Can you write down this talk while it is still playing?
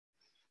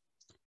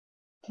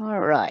All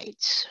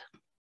right.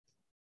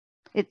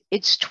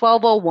 It's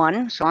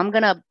 12:01, so I'm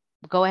going to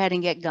go ahead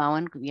and get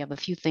going. We have a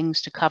few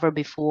things to cover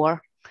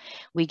before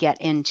we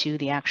get into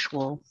the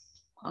actual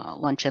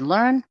lunch and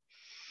learn.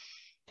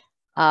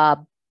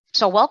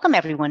 So welcome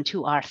everyone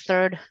to our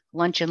third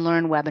lunch and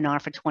learn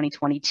webinar for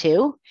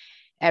 2022.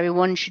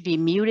 Everyone should be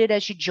muted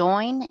as you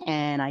join,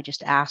 and I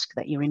just ask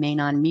that you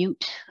remain on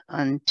mute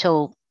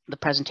until the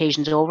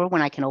presentation's over,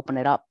 when I can open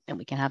it up and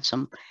we can have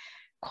some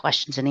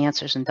questions and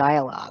answers and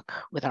dialogue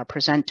with our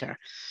presenter.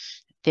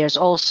 There's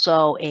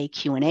also a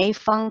Q&A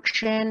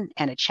function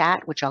and a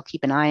chat, which I'll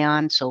keep an eye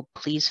on, so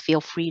please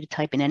feel free to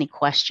type in any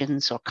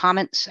questions or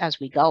comments as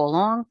we go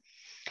along.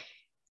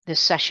 This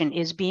session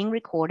is being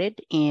recorded,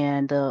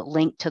 and the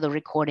link to the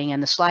recording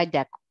and the slide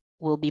deck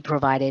will be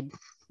provided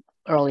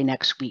early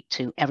next week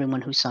to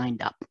everyone who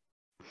signed up.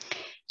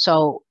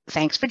 So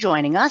thanks for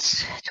joining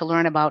us to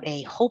learn about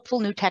a hopeful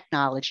new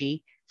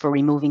technology for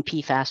removing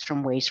PFAS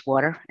from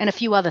wastewater and a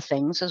few other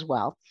things as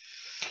well.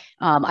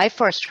 I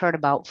first heard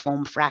about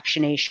foam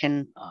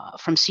fractionation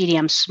from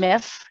CDM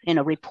Smith in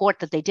a report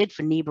that they did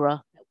for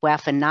NEBRA,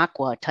 WEF, and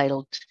NACWA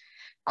titled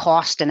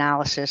Cost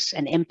Analysis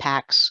and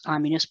Impacts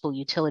on Municipal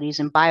Utilities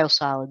and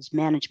Biosolids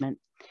Management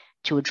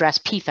to Address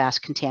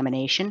PFAS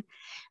Contamination,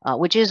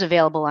 which is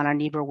available on our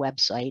NEBRA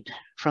website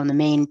from the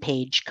main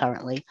page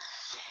currently.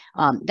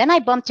 Then I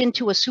bumped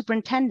into the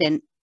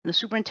superintendent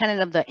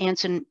of the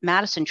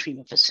Anson-Madison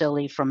Treatment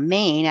Facility from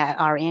Maine at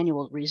our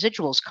annual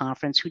residuals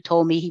conference, who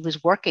told me he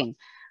was working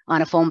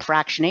on a foam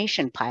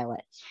fractionation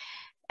pilot.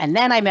 And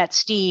then I met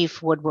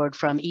Steve Woodard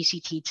from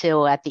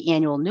ECT2 at the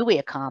annual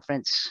NUIA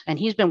conference, and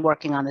he's been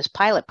working on this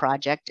pilot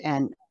project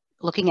and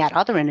looking at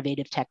other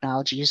innovative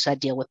technologies that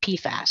deal with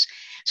PFAS.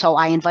 So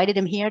I invited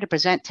him here to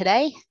present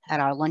today at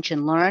our Lunch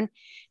and Learn,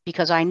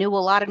 because I knew a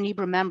lot of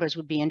NEBRA members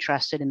would be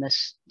interested in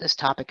this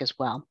topic as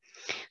well.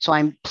 So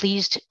I'm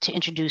pleased to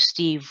introduce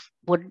Steve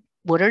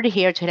Woodard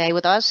here today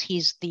with us.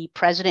 He's the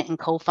president and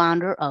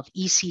co-founder of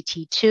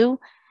ECT2.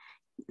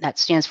 That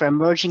stands for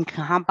Emerging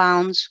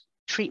Compounds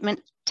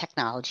Treatment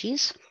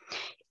Technologies.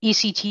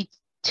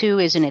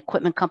 ECT2 is an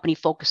equipment company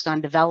focused on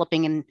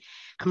developing and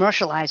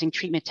commercializing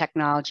treatment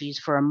technologies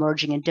for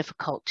emerging and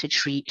difficult to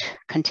treat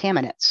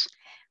contaminants.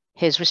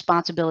 His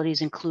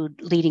responsibilities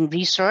include leading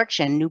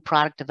research and new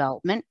product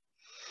development,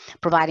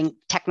 providing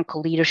technical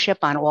leadership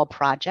on all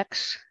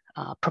projects,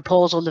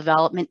 proposal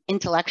development,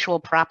 intellectual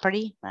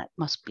property, that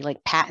must be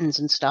like patents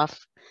and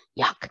stuff,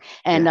 yuck,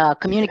 and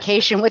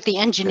communication with the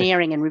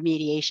engineering and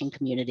remediation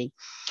community.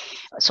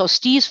 So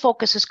Steve's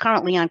focus is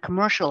currently on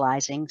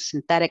commercializing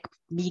synthetic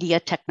media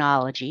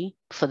technology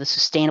for the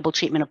sustainable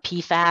treatment of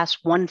PFAS,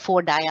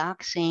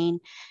 1,4-dioxane,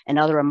 and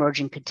other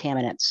emerging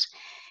contaminants.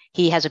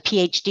 He has a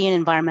PhD in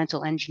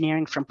environmental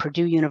engineering from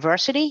Purdue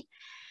University.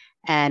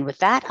 And with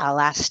that, I'll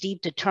ask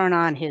Steve to turn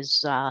on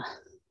his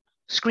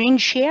screen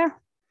share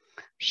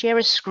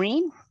his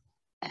screen,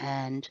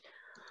 and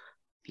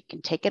you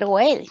can take it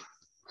away,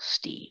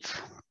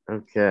 Steve.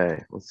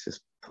 Okay, let's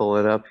just pull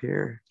it up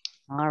here.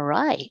 All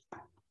right.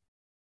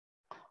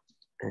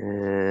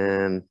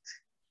 And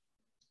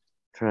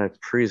try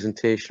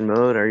presentation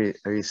mode. Are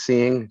you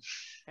seeing?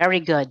 Very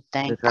good,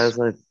 thanks.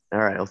 All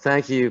right, well,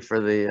 thank you for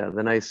the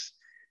nice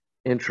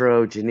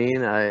intro,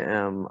 Janine. I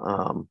am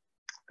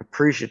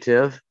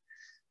appreciative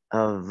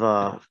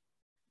of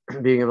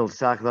being able to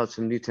talk about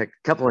some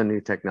couple of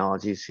new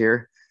technologies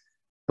here,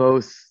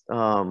 both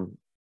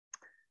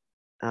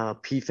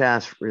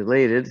PFAS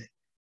related,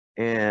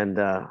 and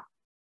the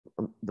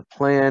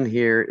plan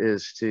here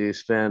is to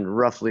spend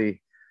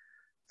roughly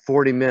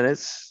 40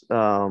 minutes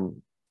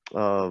and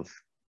I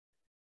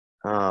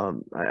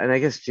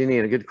guess,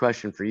 Janine, a good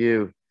question for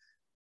you.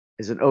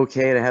 Is it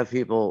okay to have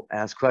people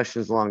ask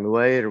questions along the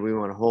way, or do we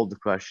want to hold the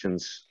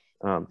questions?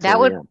 That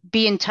would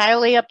be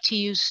entirely up to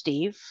you,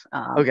 Steve.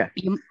 Okay.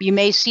 You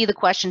may see the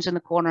questions in the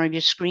corner of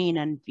your screen,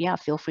 and yeah,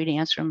 feel free to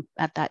answer them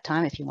at that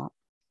time if you want.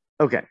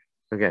 Okay.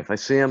 Okay. If I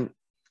see them,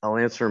 I'll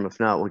answer them.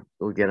 If not,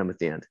 we'll get them at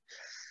the end.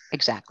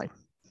 Exactly.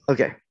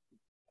 Okay.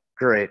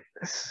 Great.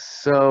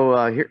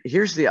 So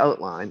here's the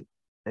outline,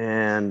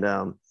 and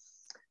I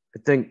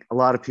think a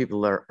lot of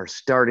people are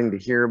starting to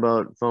hear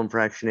about foam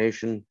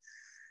fractionation,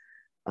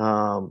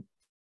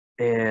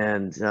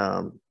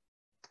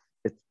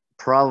 it's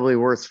probably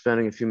worth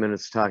spending a few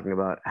minutes talking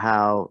about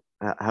how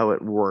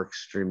it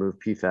works to remove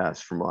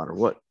PFAS from water.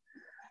 What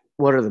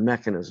are the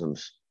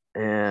mechanisms?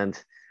 And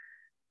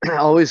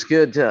always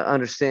good to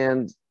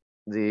understand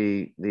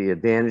the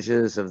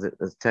advantages of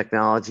the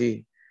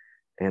technology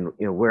and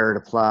where it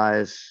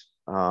applies.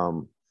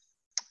 I'll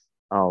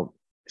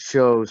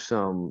show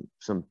some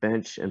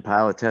bench and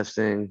pilot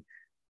testing,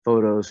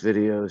 photos,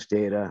 videos,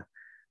 data,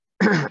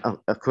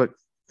 a quick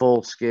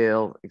full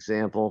scale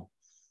example,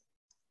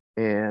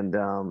 and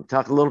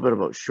talk a little bit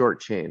about short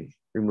chain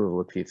removal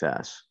of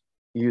PFAS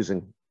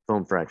using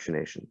foam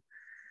fractionation.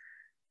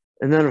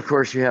 And then of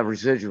course you have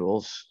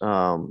residuals.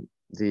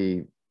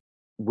 The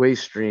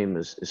waste stream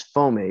is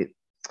foamate,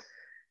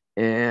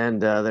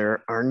 and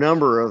there are a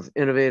number of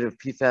innovative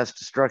PFAS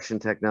destruction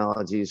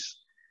technologies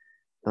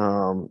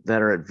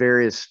that are at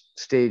various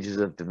stages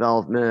of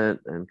development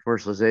and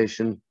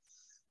commercialization.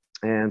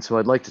 And so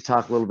I'd like to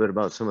talk a little bit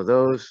about some of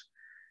those,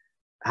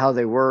 how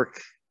they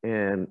work,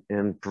 and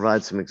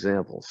provide some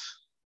examples.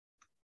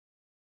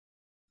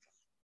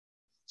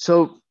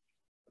 So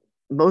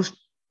most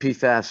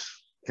PFAS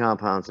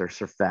compounds are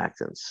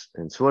surfactants.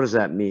 And so what does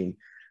that mean?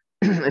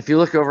 If you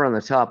look over on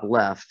the top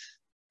left,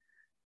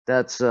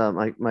 that's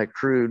my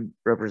crude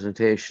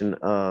representation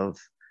of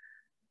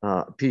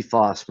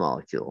PFAS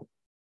molecule.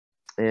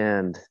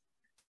 And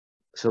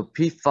so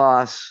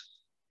PFAS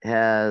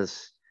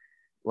has,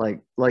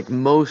 like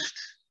most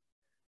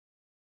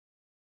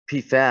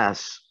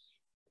PFAS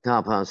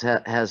compounds,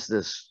 has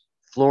this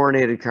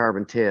fluorinated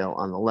carbon tail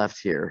on the left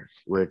here,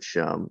 which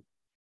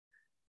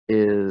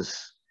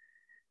is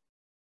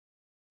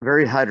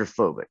very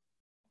hydrophobic,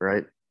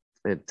 right?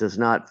 It does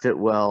not fit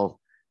well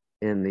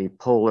in the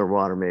polar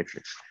water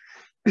matrix.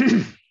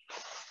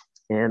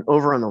 And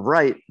over on the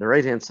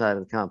right-hand side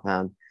of the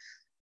compound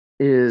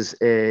is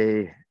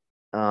a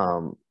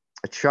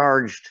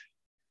charged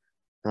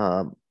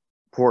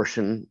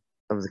portion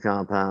of the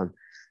compound.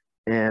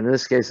 And in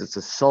this case, it's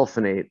a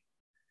sulfonate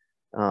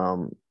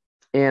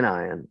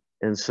anion.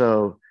 And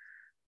so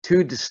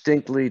two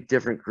distinctly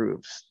different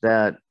groups,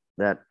 that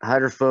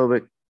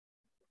hydrophobic,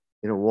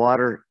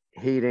 water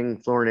hating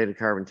fluorinated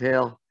carbon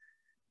tail,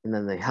 and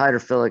then the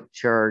hydrophilic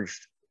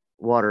charged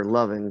water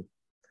loving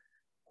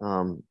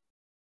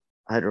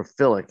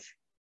hydrophilic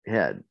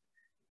head.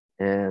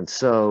 And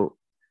so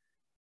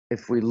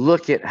if we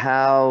look at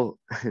how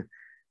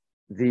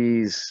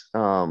these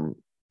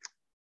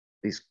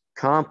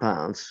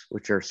compounds,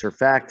 which are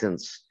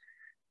surfactants,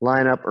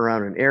 line up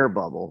around an air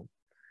bubble,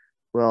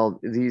 well,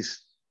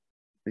 these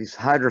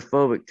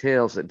hydrophobic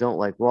tails that don't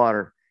like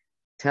water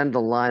tend to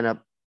line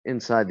up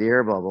inside the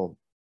air bubble,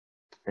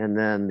 and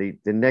then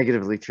the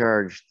negatively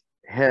charged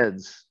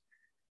heads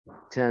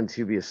tend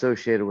to be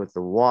associated with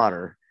the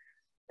water.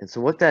 And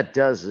so what that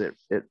does is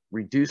it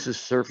reduces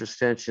surface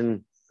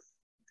tension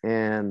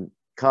and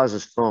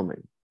causes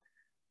foaming.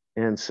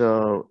 And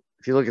so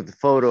if you look at the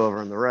photo over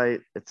on the right,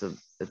 it's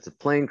a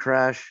plane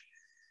crash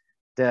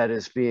that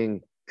is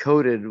being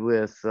coated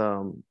with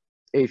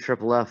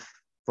AFFF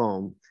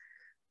foam.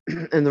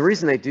 And the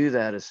reason they do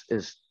that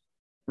is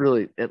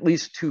really at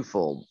least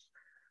twofold.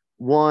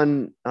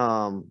 One,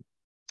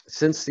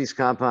 since these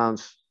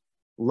compounds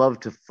love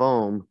to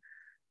foam,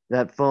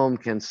 that foam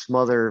can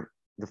smother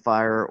the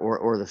fire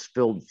or the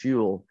spilled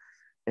fuel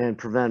and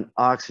prevent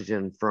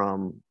oxygen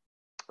from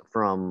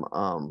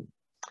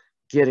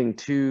getting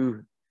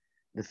to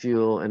the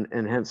fuel,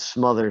 and hence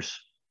smothers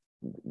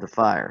the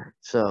fire.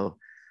 So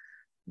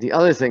the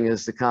other thing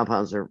is the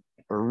compounds are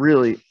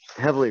really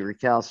heavily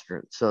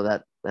recalcitrant. So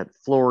that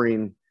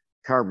fluorine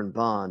carbon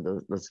bond,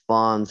 those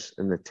bonds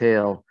in the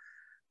tail,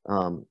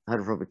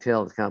 hydrophobic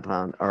tail of the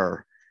compound,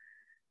 are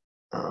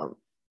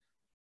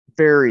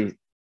very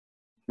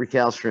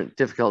recalcitrant,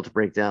 difficult to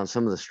break down,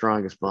 some of the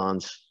strongest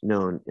bonds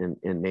known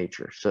in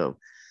nature. So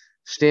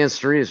stands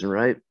to reason,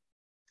 right?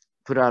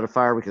 Put out a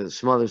fire because it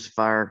smothers the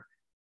fire,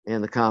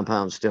 and the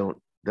compounds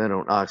don't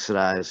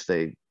oxidize.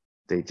 They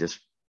just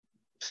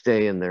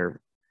stay in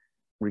their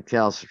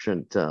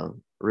recalcitrant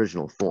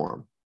original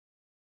form.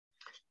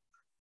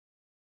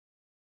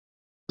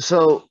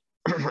 So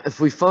if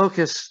we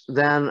focus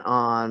then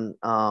on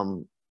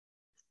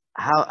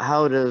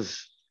how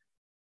does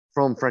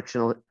foam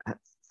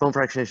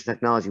fractionation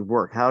technology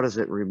work? How does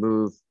it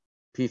remove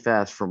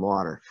PFAS from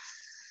water?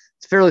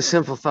 It's a fairly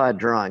simplified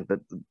drawing,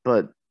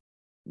 but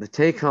the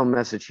take-home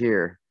message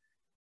here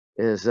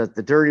is that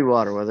the dirty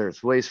water, whether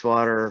it's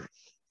wastewater,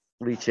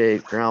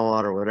 leachate,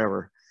 groundwater,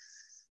 whatever,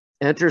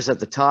 enters at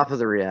the top of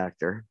the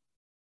reactor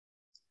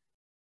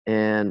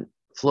and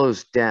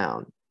flows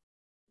down.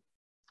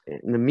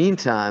 In the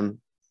meantime,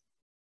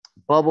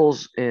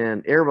 bubbles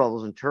and air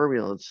bubbles and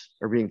turbulence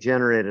are being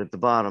generated at the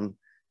bottom,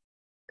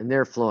 and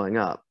they're flowing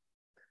up.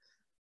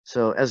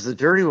 So as the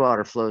dirty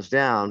water flows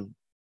down,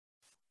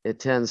 it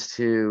tends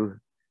to,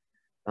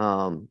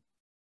 the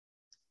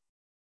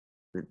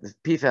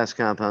PFAS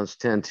compounds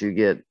tend to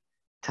get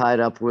tied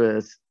up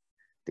with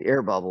the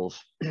air bubbles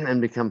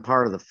and become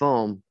part of the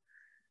foam,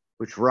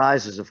 which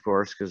rises, of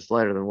course, because it's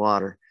lighter than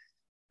water.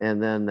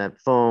 And then that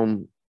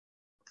foam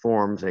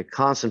forms a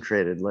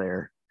concentrated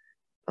layer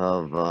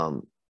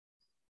of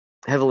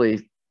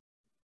heavily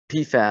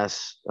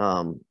PFAS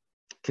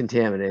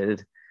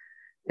contaminated.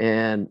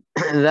 And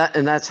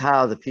that's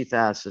how the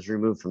PFAS is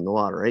removed from the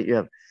water, right? You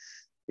have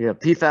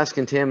PFAS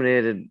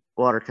contaminated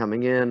water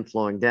coming in,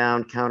 flowing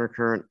down,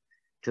 countercurrent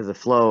to the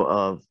flow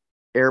of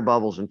air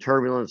bubbles and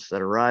turbulence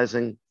that are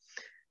rising.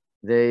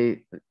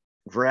 They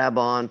grab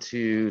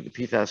onto the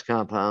PFAS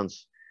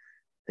compounds.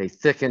 They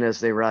thicken as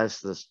they rise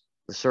to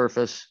the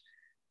surface,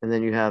 and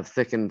then you have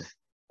thickened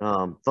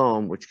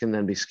foam, which can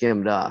then be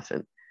skimmed off.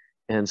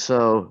 And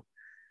so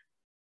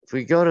if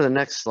we go to the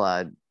next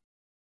slide,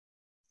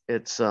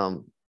 it's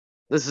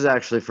this is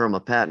actually from a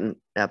patent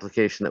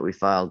application that we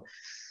filed,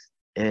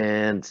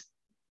 and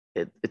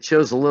it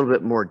shows a little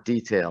bit more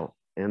detail.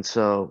 And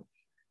so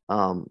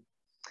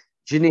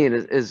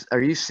Janine,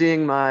 are you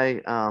seeing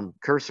my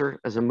cursor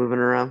as I'm moving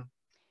around?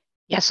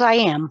 Yes, I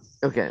am.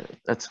 Okay,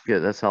 that's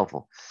good. That's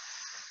helpful.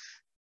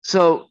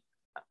 So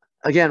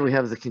again, we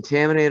have the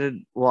contaminated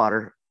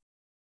water,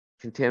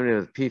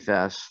 contaminated with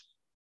PFAS,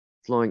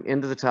 flowing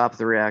into the top of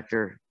the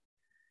reactor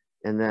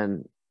and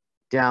then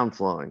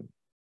downflowing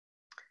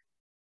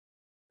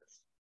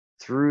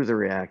through the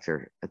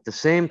reactor. At the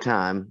same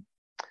time,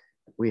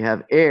 we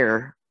have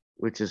air,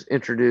 which is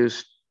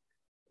introduced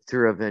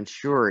through a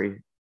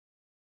Venturi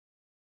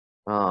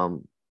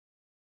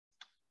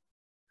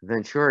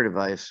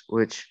device,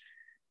 which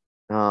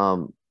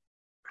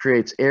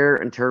creates air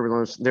and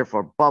turbulence,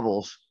 therefore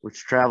bubbles,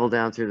 which travel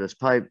down through this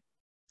pipe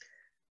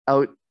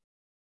out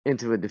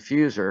into a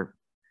diffuser,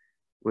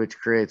 which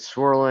creates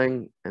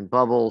swirling and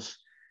bubbles.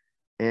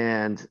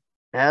 And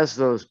as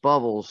those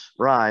bubbles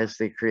rise,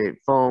 they create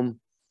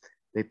foam.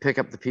 They pick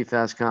up the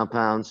PFAS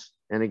compounds.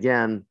 And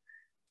again,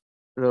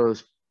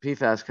 those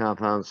PFAS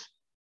compounds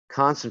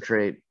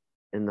concentrate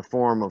in the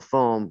form of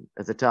foam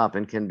at the top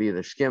and can be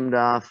either skimmed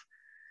off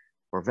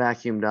or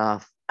vacuumed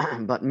off.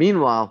 But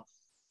meanwhile,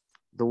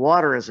 the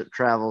water as it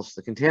travels,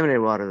 the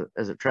contaminated water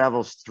as it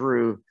travels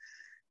through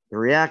the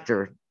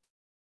reactor,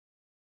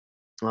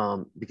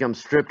 becomes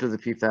stripped of the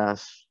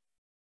PFAS,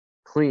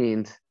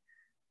 cleaned,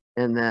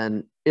 and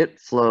then it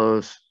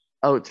flows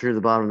out through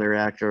the bottom of the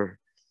reactor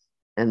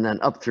and then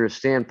up through a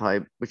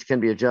standpipe, which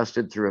can be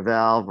adjusted through a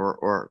valve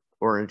or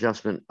an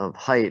adjustment of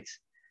height.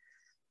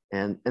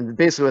 And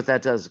basically what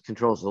that does, it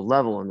controls the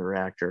level in the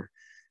reactor,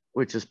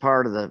 which is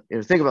part of the,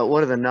 think about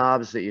what are the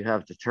knobs that you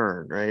have to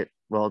turn, right?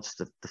 Well, it's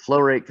the flow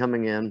rate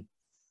coming in,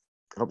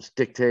 helps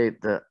dictate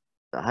the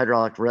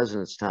hydraulic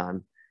resonance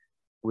time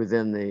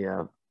within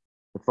the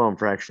foam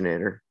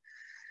fractionator.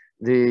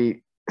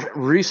 The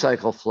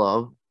recycle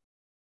flow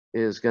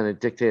is going to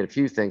dictate a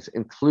few things,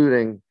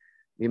 including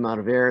the amount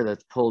of air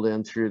that's pulled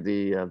in through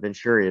the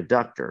Venturi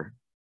adductor,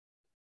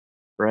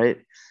 right?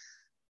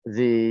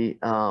 The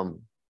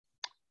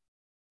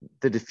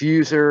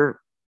diffuser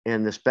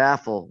and this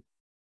baffle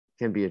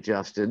can be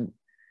adjusted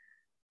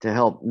to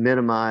help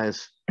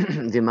minimize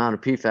the amount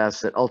of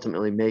PFAS that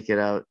ultimately make it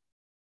out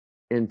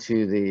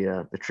into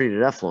the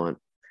treated effluent.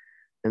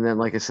 And then,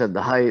 like I said,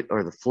 the height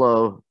or the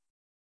flow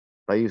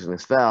by using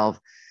this valve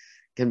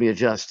can be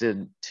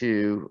adjusted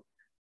to,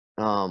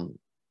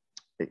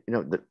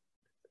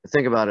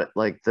 think about it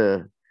like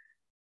the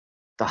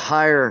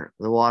higher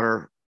the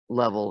water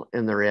level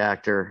in the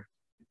reactor,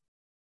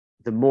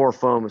 the more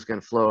foam is going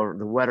to flow,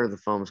 the wetter the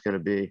foam is going to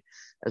be.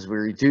 As we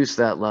reduce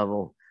that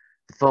level,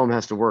 the foam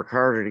has to work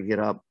harder to get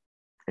up,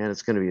 and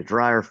it's going to be a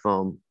drier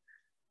foam,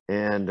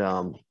 and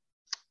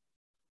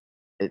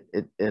it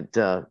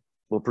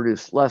will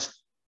produce less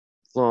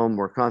foam,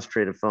 more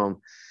concentrated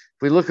foam.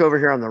 If we look over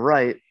here on the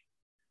right,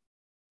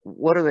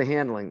 what are the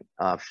handling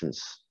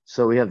options?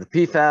 So we have the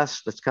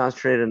PFAS that's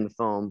concentrated in the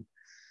foam.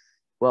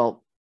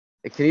 Well,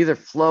 it can either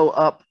flow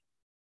up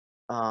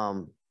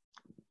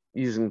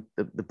using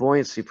the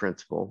buoyancy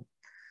principle,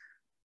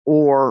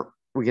 or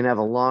we can have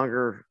a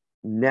longer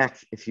neck,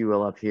 if you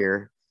will, up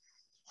here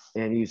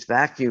and use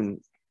vacuum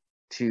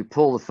to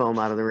pull the foam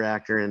out of the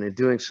reactor. And in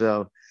doing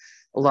so,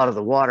 a lot of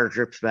the water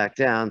drips back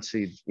down. So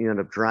you end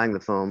up drying the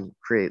foam,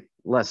 create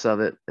less of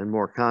it and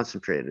more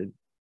concentrated.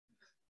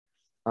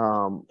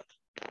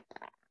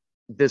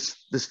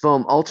 This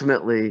foam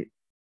ultimately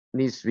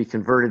needs to be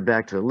converted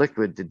back to a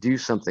liquid to do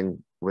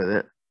something with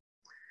it.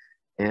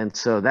 And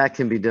so that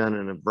can be done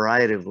in a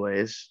variety of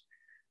ways,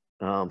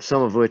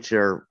 some of which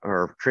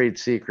are trade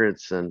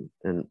secrets and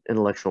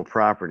intellectual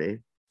property.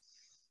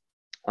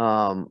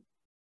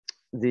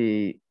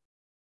 The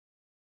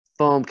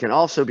foam can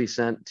also be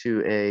sent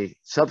to a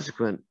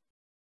subsequent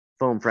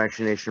foam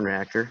fractionation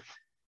reactor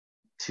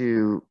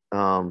to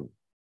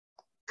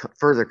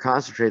further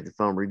concentrate the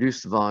foam,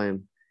 reduce the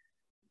volume,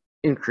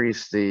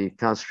 increase the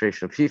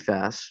concentration of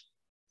PFAS,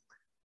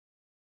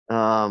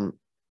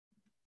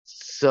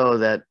 so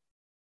that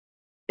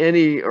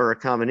any or a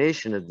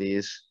combination of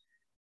these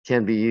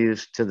can be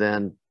used to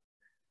then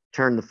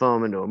turn the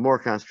foam into a more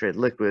concentrated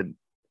liquid,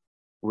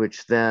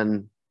 which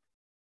then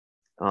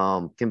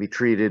can be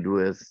treated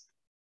with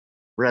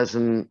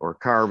resin or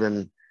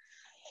carbon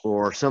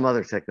or some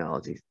other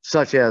technology,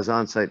 such as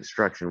on-site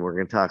destruction. We're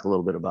going to talk a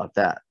little bit about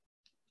that.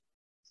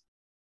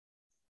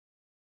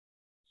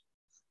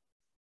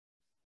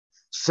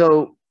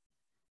 So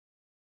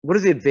what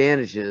are the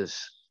advantages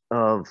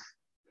of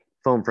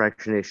foam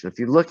fractionation? If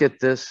you look at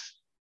this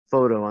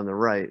photo on the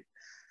right,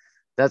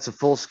 that's a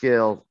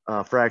full-scale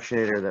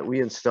fractionator that we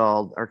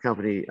installed, our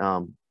company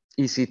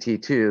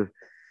ECT2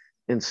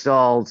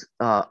 installed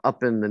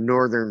up in the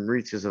northern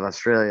reaches of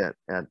Australia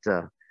at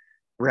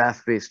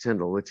RAF Base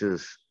Tyndall, which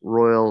is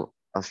Royal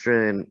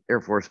Australian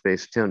Air Force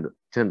Base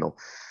Tyndall,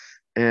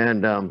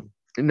 and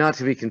not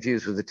to be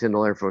confused with the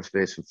Tyndall Air Force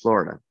Base in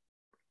Florida.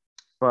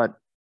 But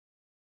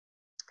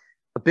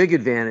a big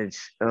advantage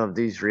of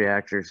these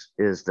reactors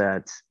is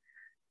that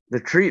the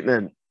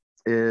treatment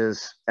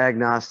is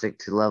agnostic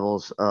to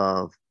levels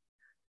of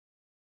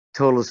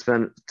total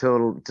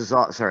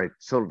dissolved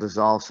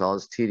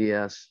solids,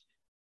 TDS,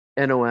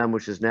 NOM,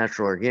 which is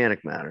natural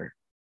organic matter,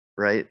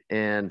 right?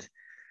 And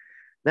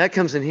that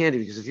comes in handy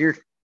because if you're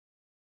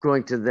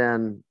going to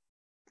then,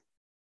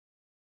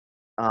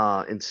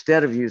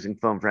 instead of using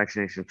foam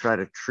fractionation, try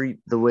to treat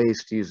the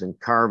waste using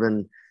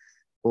carbon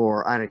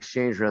or ion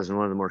exchange resin,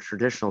 one of the more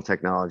traditional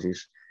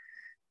technologies,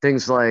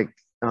 things like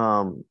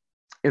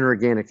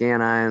inorganic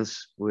anions,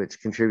 which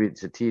contribute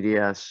to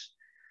TDS,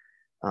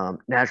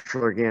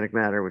 natural organic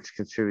matter, which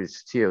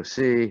contributes to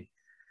TOC.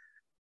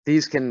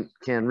 These can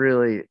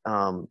really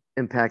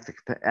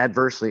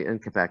adversely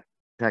impact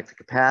the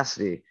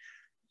capacity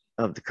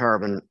of the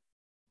carbon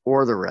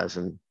or the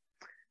resin.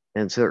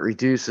 And so it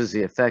reduces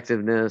the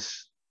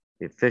effectiveness,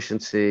 the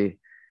efficiency,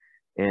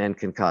 and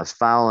can cause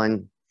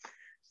fouling.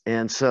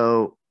 And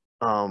so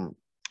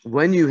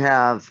when you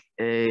have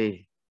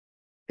a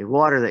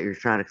water that you're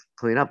trying to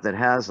clean up that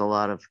has a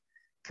lot of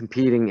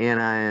competing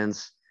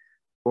anions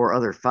or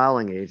other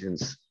fouling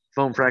agents,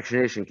 foam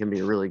fractionation can be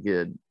a really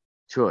good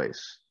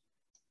choice.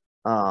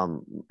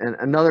 And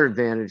another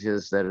advantage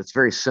is that it's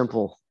very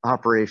simple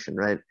operation,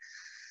 right?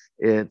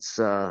 It's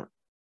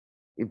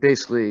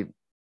basically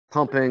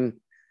pumping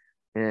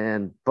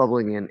and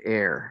bubbling in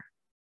air,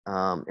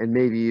 and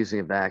maybe using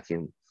a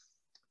vacuum.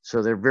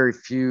 So there are very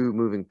few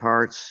moving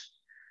parts.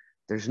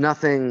 There's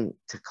nothing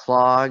to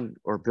clog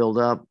or build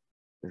up.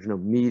 There's no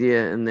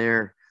media in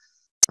there.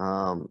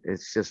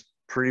 It's just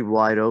pretty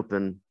wide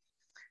open.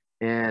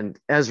 And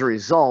as a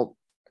result,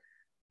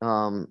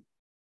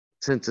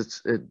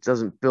 since it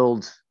doesn't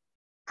build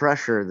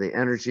pressure, the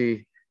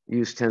energy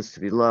use tends to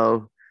be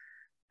low.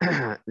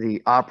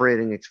 The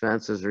operating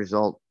expense as a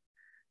result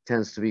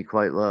tends to be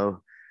quite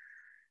low.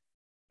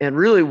 And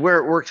really where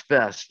it works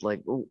best, like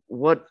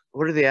what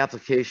are the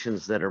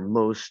applications that are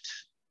most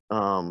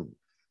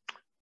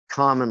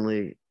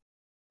commonly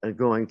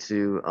going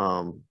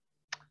to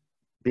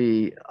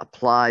be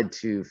applied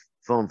to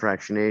foam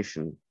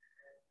fractionation?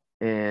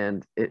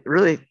 And it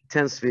really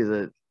tends to be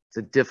the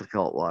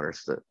difficult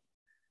waters,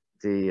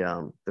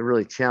 the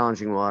really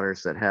challenging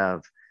waters that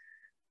have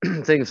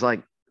things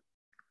like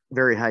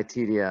very high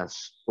TDS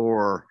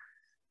or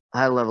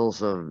high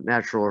levels of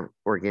natural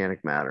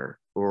organic matter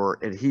or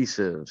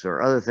adhesives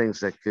or other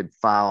things that could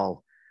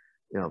foul,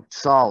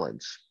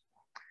 solids,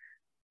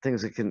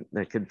 things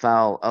that could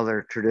foul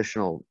other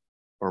traditional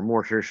or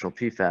more traditional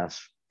PFAS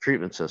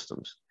treatment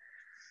systems.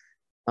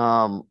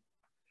 And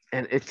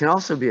it can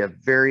also be a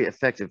very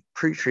effective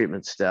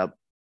pre-treatment step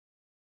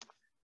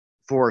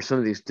for some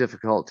of these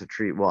difficult to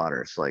treat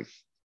waters, like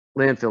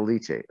landfill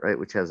leachate, right,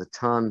 which has a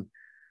ton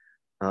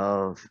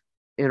of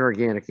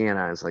inorganic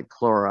anions like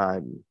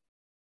chloride,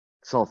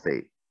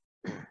 sulfate,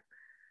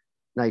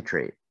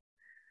 nitrate,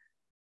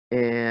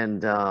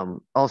 and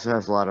also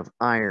has a lot of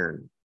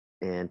iron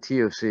and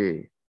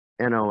TOC,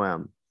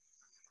 NOM.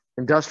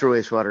 Industrial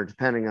wastewater,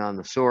 depending on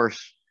the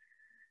source,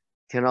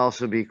 can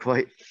also be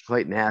quite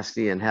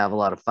nasty and have a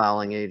lot of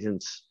fouling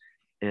agents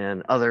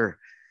and other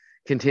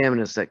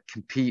contaminants that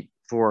compete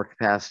for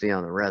capacity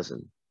on the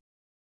resin.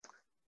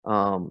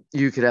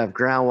 You could have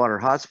groundwater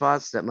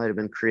hotspots that might have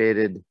been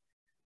created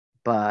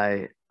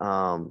by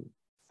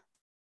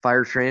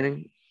fire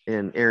training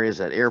in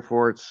areas at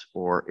airports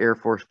or Air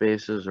Force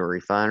bases or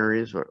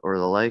refineries or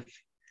the like.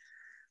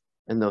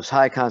 And those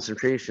high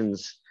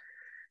concentrations,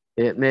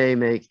 it may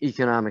make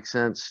economic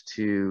sense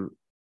to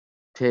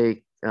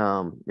take,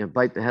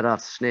 bite the head off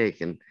the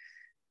snake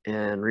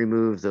and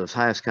remove those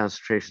highest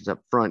concentrations up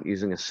front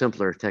using a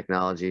simpler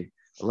technology,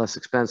 a less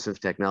expensive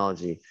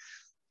technology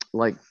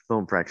like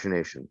foam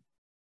fractionation.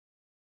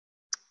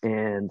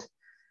 And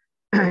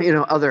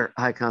other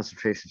high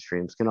concentration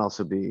streams can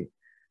also be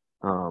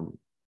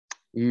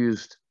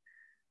used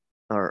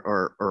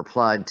or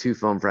applied to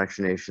foam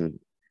fractionation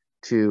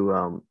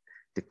to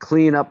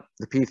clean up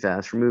the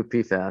PFAS, remove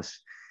PFAS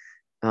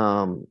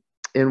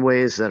in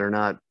ways that are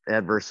not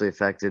adversely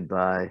affected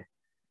by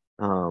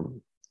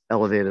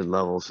elevated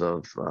levels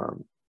of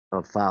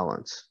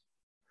foulants.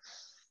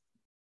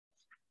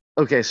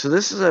 Okay, so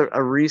this is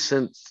a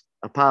recent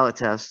pilot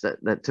test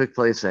that took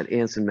place at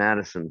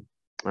Anson-Madison,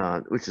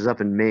 which is up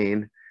in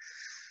Maine.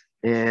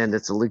 And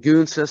it's a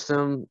lagoon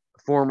system,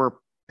 former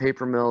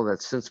paper mill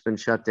that's since been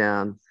shut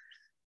down.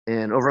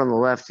 And over on the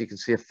left, you can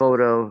see a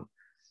photo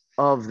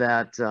of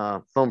that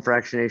foam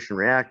fractionation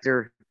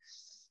reactor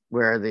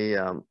where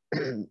the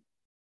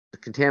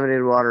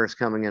contaminated water is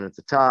coming in at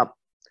the top.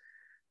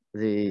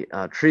 The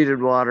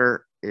treated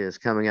water is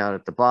coming out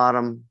at the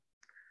bottom.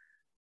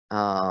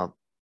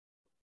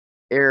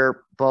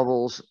 Air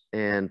bubbles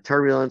and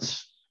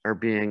turbulence are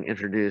being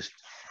introduced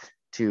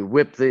to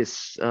whip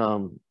this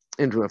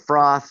into a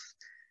froth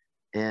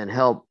and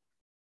help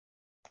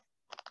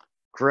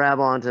grab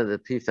onto the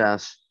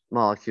PFAS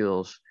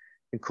molecules,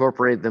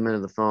 incorporate them into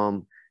the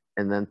foam,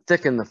 and then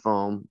thicken the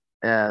foam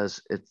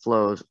as it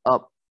flows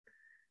up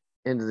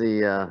into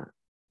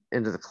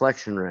the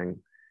collection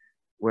ring,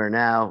 where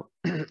now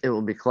it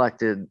will be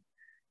collected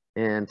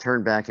and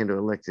turned back into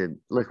a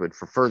liquid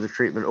for further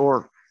treatment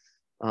or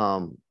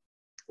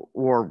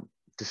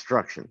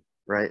destruction,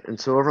 right? And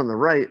so over on the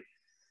right,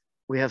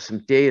 we have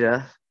some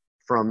data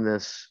from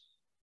this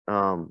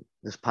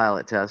this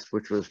pilot test,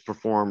 which was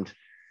performed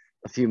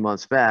a few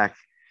months back.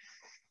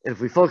 And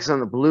if we focus on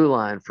the blue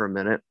line for a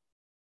minute,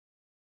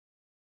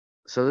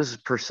 so this is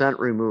percent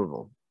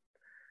removal.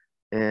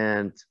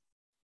 And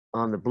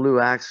on the blue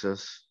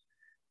axis,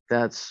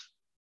 that's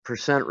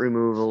percent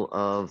removal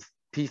of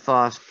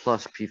PFAS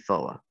plus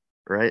PFOA,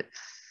 right?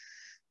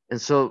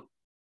 And so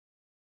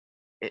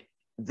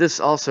this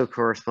also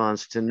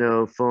corresponds to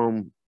no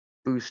foam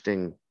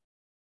boosting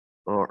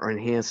or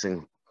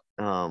enhancing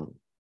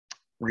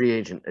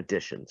reagent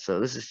addition. So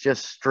this is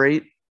just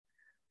straight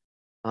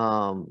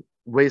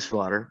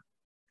wastewater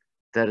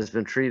that has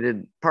been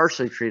treated,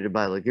 partially treated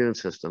by a lagoon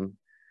system.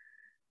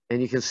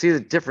 And you can see the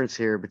difference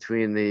here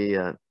between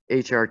the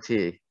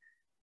HRT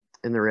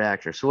in the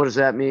reactor. So what does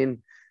that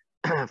mean?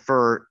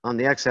 For on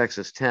the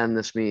x-axis 10,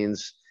 this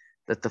means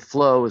that the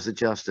flow was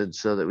adjusted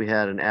so that we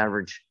had an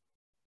average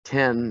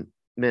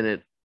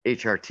 10-minute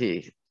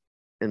HRT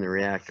in the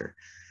reactor.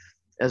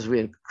 As we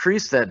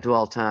increase that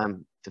dwell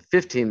time to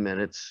 15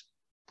 minutes,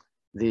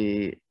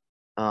 the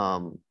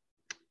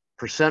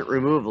percent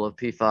removal of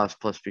PFAS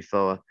plus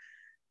PFOA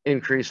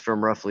increased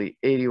from roughly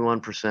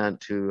 81%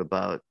 to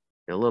about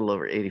a little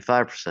over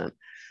 85%.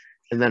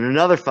 And then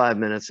another 5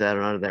 minutes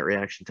added onto that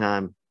reaction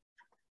time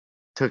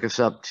took us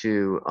up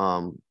to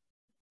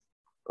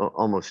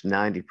almost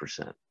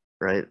 90%,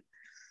 right?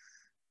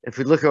 If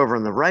we look over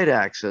on the right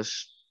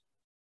axis,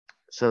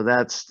 so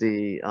that's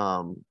the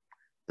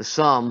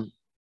sum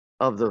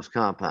of those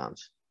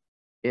compounds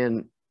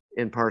in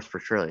parts per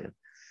trillion.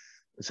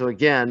 So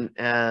again,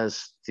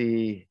 as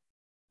the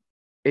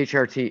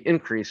HRT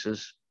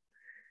increases,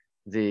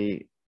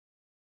 the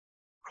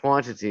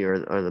quantity or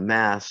the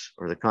mass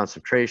or the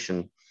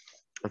concentration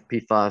of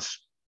PFAS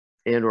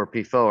and or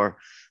PFOA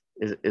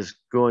is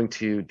going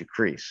to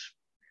decrease.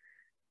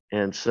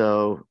 And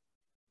so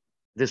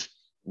this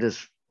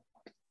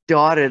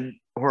dotted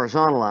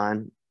horizontal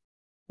line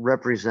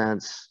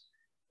represents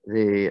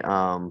the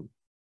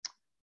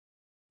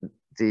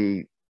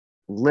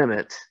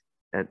limit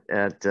at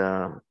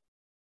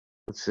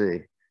let's see,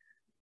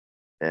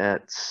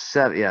 at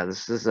 7, yeah,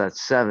 this is at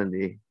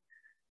 70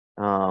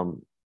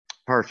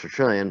 parts per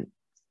trillion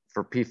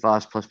for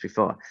PFAS plus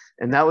PFOA.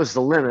 And that was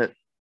the limit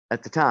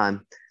at the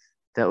time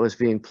that was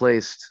being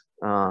placed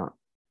on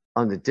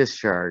the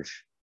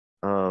discharge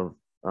of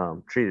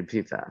treated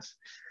PFAS.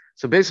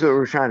 So basically what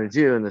we're trying to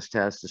do in this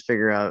test is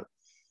figure out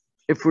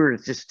if we were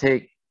to just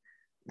take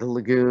the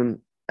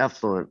lagoon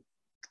effluent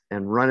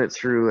and run it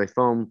through a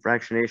foam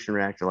fractionation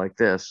reactor like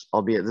this,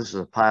 albeit this is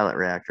a pilot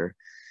reactor,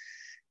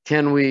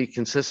 can we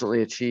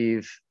consistently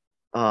achieve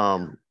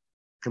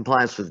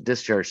compliance with the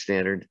discharge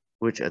standard,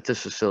 which at this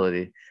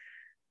facility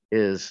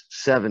is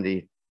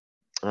 70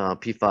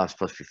 PFAS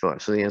plus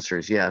PFOA? So the answer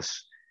is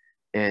yes.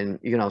 And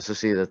you can also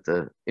see that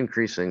the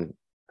increasing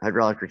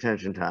hydraulic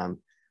retention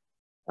time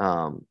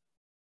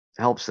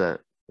helps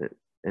that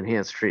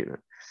enhanced treatment.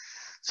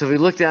 So if we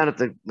look down at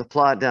the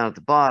plot down at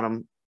the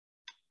bottom,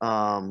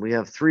 we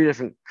have 3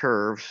 different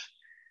curves,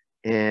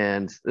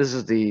 and this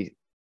is the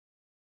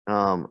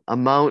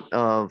amount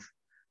of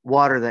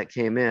water that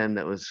came in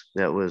that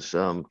was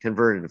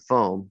converted to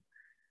foam,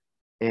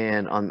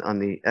 and on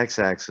the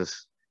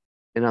x-axis,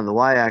 and on the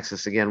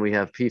y-axis again we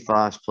have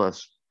PFAS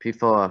plus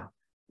PFOA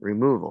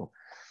removal.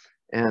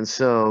 And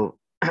so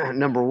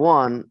number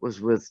 1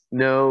 was with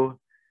the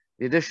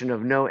addition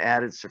of no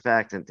added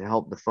surfactant to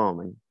help the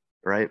foaming,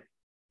 right?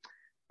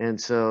 And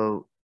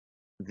so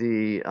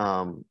the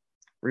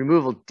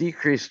removal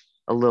decreased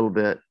a little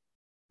bit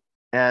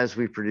as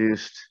we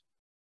produced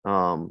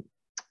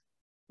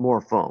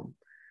more foam.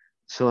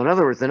 So in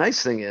other words, the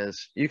nice thing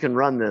is you can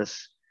run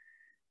this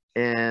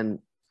and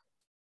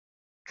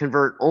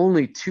convert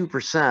only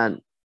 2%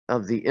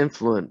 of the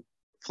influent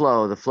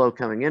flow, the flow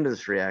coming into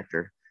this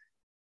reactor,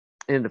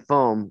 into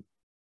foam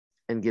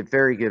and get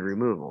very good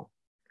removal.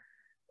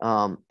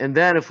 And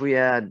then if we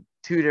add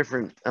 2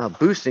 different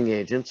boosting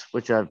agents,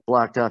 which I've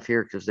blocked off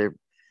here because they're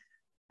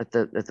at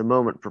the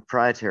moment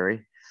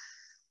proprietary,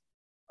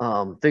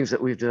 things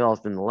that we've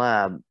developed in the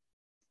lab.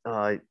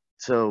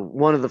 So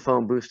one of the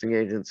foam boosting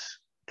agents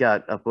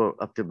got up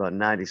to about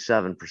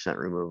 97%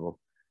 removal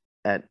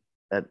at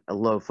a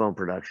low foam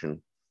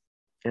production,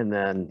 and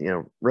then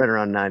right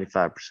around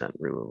 95%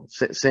 removal.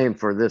 Same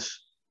for this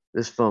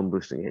foam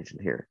boosting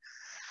agent here.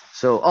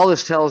 So all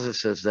this tells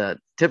us is that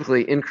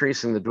typically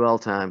increasing the dwell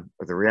time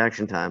or the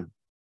reaction time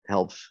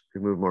helps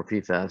remove more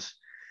PFAS.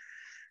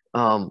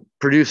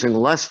 Producing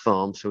less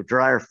foam, so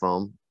drier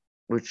foam,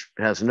 which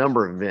has a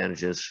number of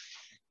advantages,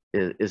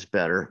 is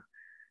better.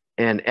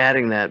 And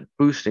adding that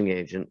boosting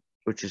agent,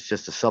 which is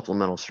just a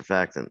supplemental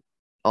surfactant,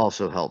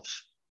 also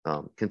helps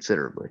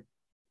considerably.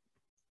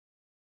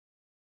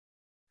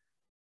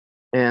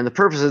 And the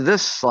purpose of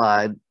this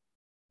slide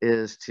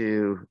is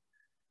to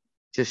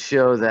just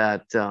show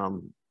that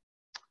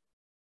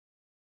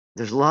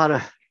there's a lot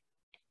of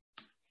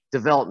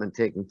development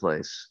taking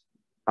place,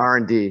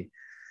 R&D,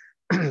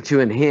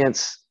 to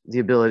enhance the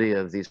ability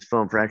of these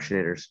foam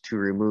fractionators to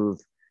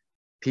remove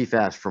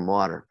PFAS from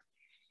water.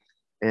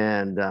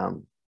 And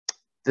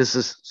this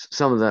is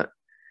some of the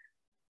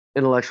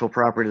intellectual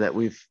property that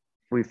we've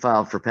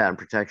filed for patent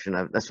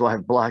protection. That's why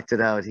I've blocked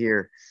it out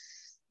here.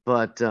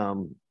 But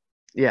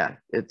yeah,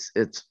 it's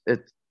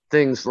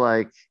things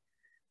like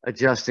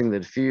adjusting the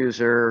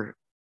diffuser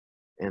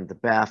and the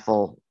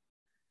baffle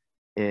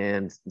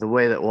and the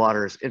way that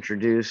water is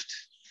introduced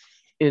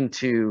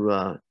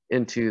into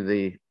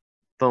the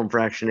foam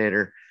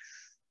fractionator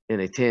in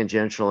a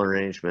tangential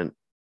arrangement,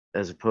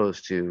 as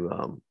opposed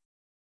to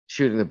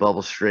shooting the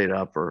bubble straight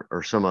up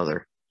or some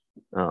other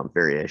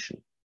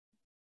variation.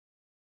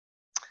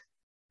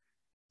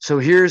 So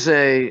here's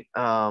a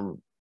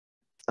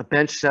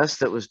bench test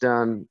that was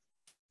done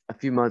a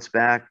few months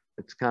back.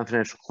 It's a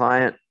confidential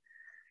client,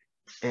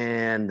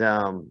 and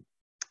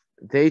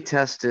they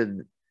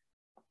tested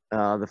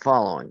the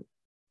following.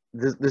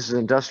 This is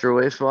industrial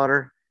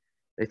wastewater.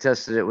 They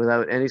tested it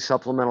without any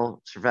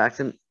supplemental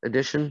surfactant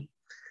addition.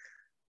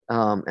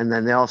 And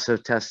then they also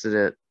tested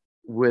it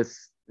with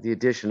the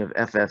addition of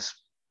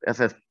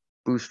FF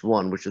Boost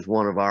 1, which is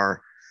one of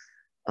our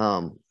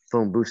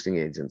foam boosting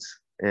agents.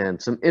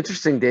 And some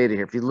interesting data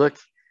here. If you look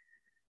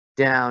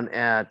down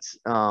at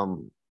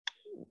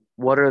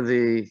what are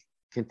the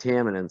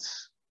contaminants,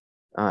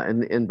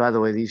 and by the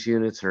way, these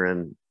units are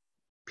in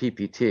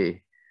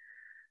PPT.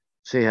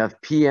 So you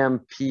have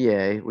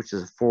PMPA, which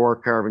is a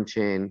 4-carbon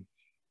chain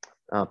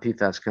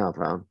PFAS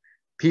compound.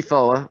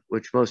 PFOA,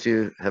 which most of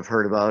you have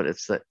heard about,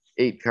 it's the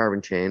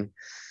 8-carbon chain.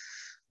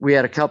 We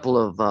had a couple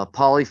of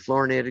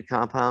polyfluorinated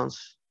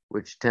compounds,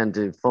 which tend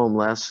to foam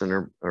less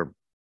and are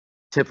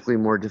typically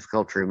more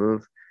difficult to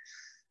remove.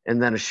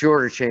 And then a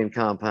shorter chain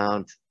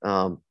compound,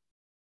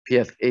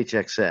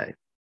 PFHXA.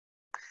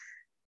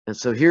 And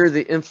so here are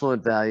the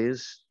influent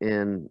values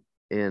in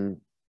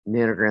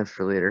nanograms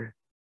per liter.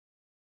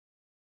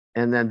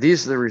 And then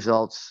these are the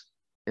results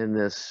in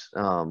this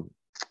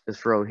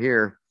row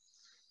here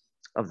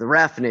of the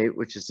raffinate,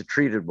 which is the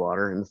treated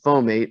water, and the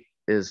foamate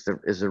is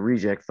the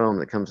reject foam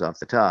that comes off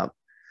the top,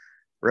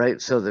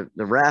 right? So the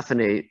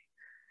raffinate,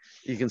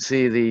 you can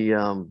see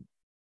the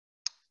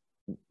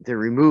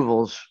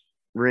removals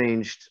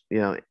ranged,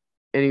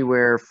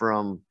 anywhere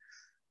from,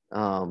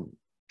 and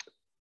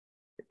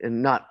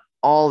not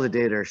all the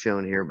data are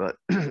shown here, but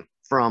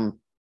from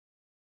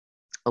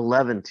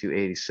 11 to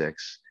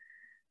 86.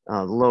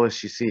 The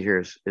lowest you see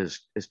here is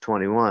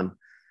 21.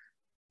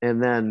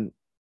 And then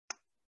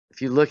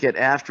if you look at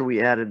after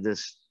we added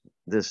this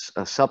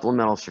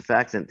supplemental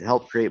surfactant to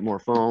help create more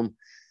foam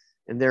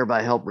and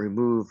thereby help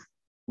remove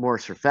more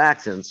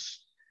surfactants,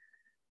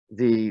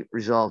 the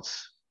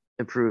results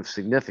improved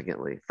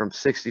significantly from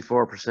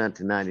 64%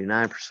 to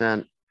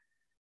 99%,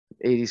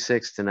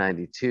 86 to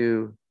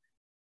 92,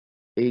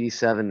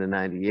 87 to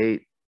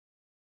 98,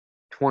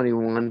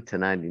 21 to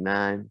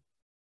 99,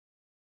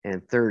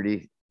 and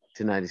 30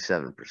 to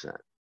 97%.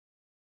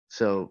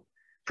 So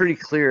pretty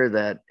clear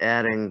that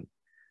adding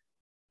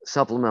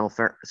supplemental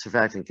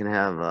surfactant can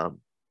have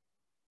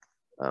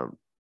a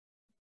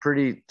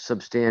pretty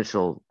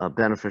substantial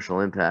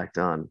beneficial impact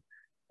on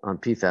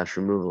PFAS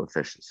removal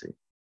efficiency.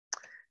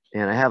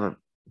 And I have a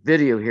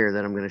video here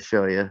that I'm going to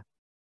show you,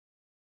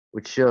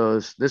 which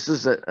shows this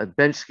is a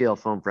bench scale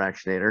foam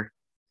fractionator.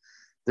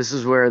 This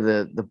is where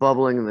the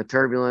bubbling and the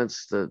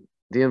turbulence, the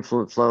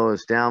influent flow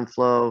is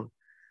downflow.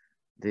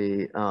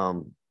 The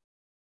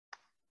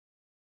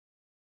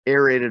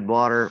aerated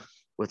water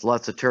with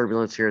lots of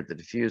turbulence here at the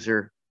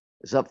diffuser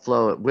is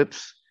upflow. It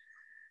whips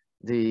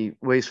the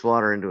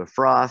wastewater into a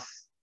froth.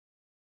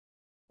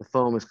 The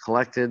foam is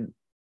collected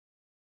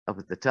up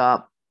at the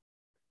top,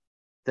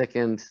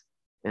 thickened,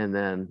 and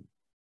then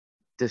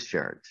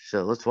discharged.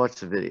 So let's watch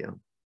the video.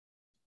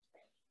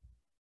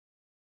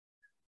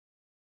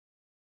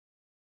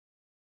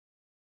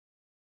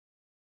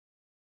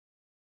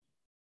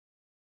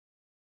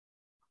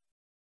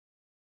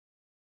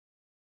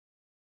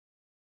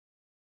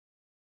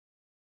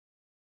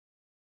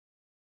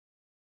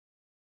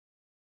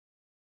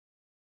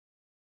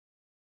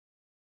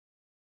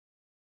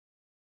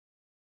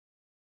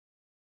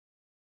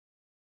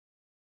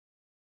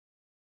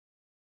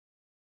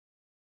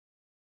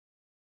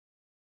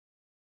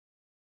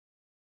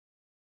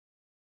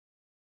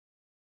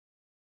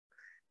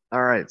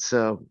 All right,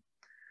 so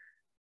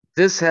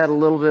this had a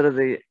little bit of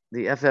the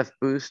FF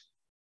boost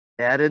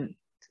added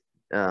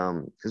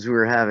because we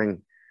were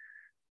having,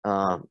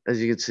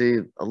 as you can see,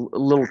 a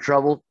little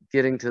trouble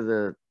getting to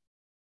the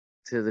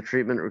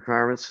treatment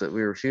requirements that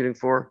we were shooting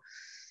for.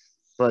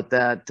 But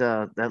that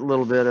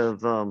little bit of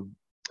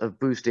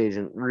boost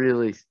agent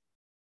really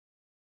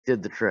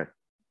did the trick.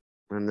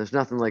 And there's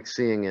nothing like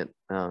seeing it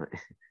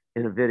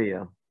in a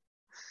video.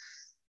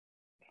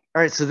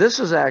 All right, so this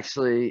was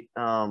actually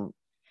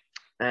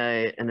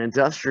an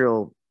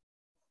industrial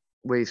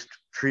waste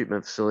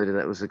treatment facility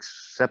that was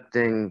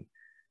accepting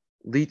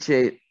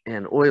leachate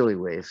and oily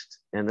waste.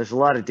 And there's a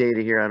lot of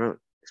data here. I don't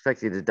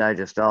expect you to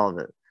digest all of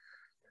it.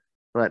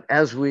 But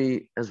as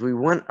we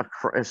went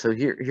across, so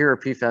here are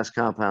PFAS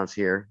compounds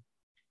here,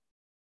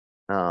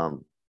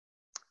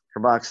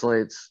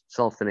 carboxylates,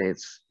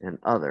 sulfonates, and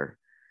other.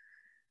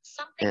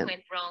 Something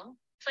went wrong.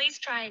 Please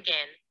try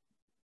again.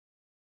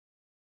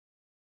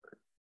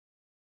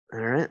 All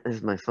right,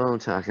 there's my phone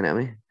talking at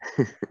me.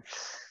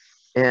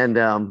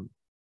 And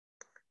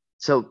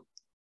so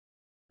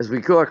as we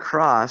go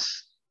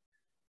across,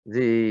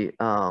 the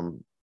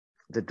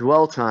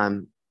dwell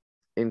time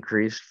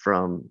increased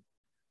from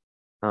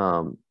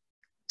 2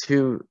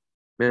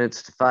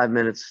 minutes to 5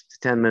 minutes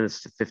to 10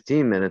 minutes to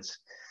 15 minutes.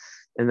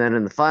 And then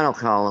in the final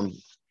column,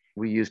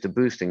 we used a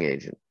boosting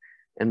agent.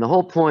 And the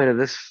whole point of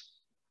this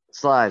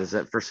slide is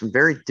that for some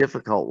very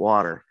difficult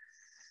water,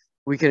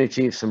 we can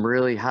achieve some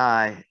really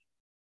high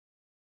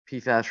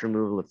PFAS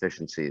removal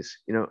efficiencies,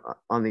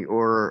 on the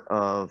order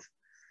of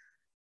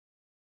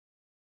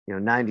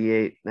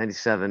 98,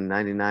 97,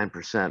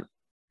 99%,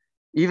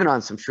 even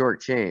on some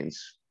short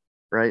chains,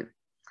 right?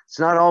 It's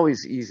not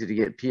always easy to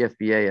get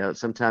PFBA out.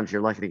 Sometimes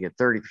you're lucky to get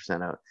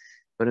 30% out.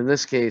 But in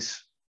this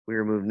case, we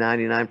removed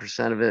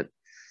 99% of it.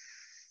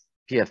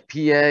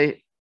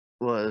 PFPA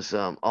was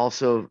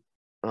also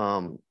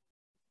well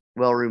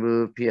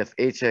removed.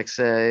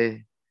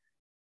 PFHXA,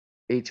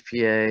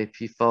 HPA,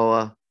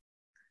 PFOA,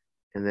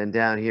 and then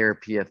down here,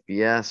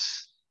 PFBS,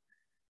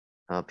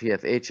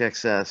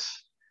 PFHXS,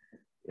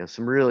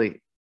 some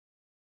really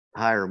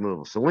high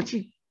removal. So once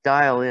you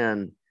dial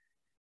in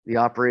the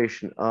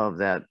operation of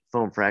that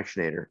foam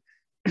fractionator,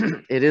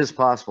 it is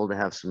possible to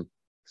have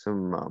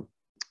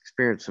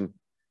experience some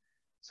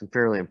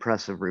fairly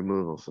impressive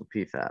removals of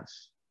PFAS.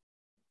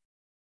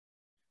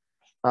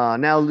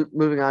 Now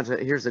moving on to,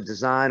 here's a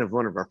design of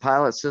one of our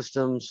pilot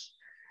systems.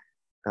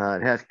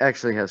 It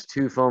actually has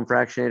 2 foam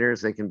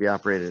fractionators. They can be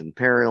operated in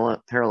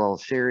parallel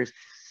series.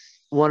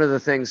 One of the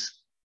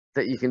things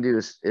that you can do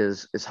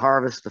is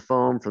harvest the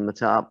foam from the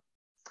top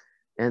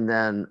and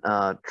then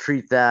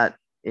treat that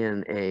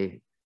in a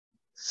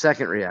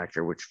second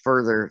reactor, which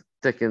further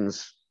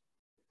thickens,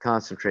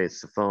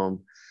 concentrates the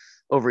foam.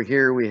 Over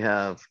here, we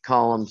have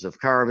columns of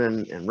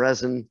carbon and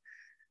resin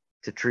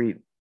to treat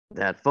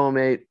that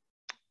foamate,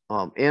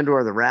 and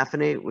or the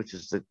raffinate, which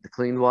is the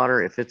clean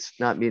water. If it's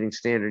not meeting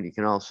standard, you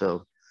can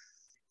also,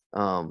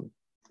 quality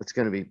is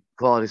going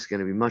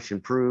to be much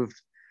improved,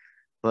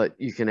 but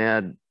you can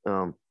add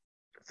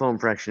foam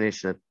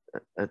fractionation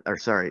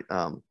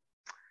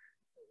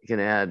you can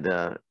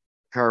add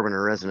carbon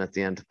or resin at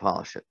the end to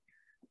polish it.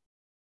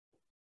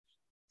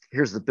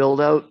 Here's the build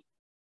out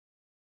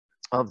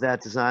of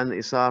that design that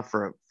you saw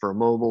for a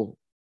mobile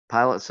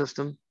pilot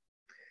system,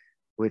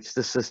 which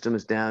this system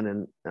is down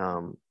in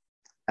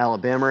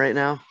Alabama right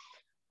now,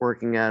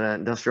 working at an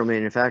industrial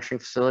manufacturing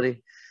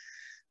facility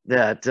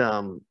that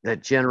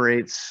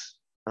generates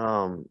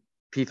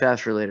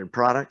PFAS related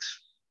products.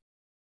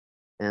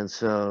 And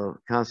so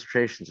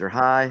concentrations are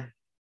high,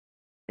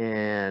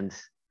 and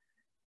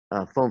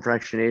foam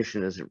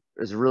fractionation is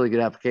a really good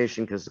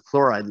application because the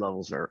chloride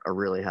levels are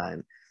really high.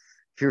 And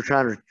if you're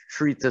trying to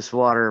treat this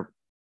water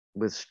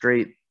with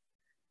straight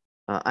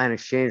ion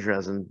exchange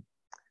resin,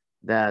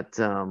 that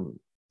the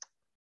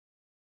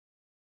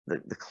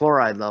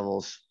chloride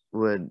levels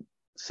would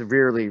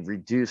severely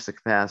reduce the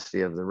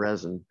capacity of the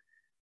resin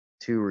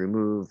to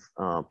remove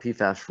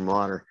PFAS from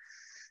water.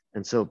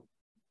 And so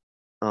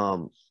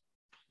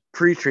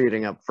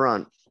pre-treating up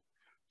front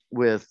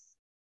with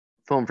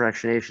foam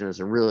fractionation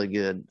is a really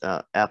good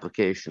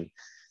application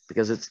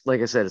because it's,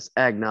 like I said, it's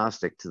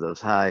agnostic to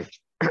those high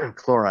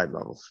chloride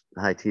levels,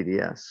 high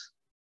TDS.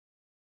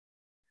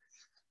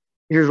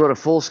 Here's what a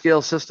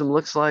full-scale system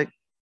looks like.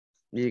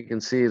 You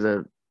can see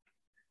in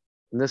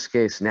this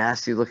case,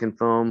 nasty looking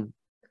foam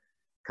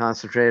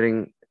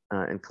concentrating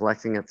and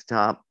collecting at the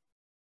top.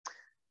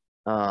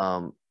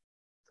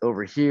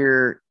 Over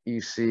here,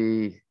 you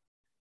see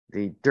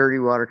the dirty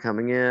water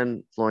coming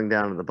in, flowing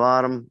down to the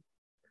bottom.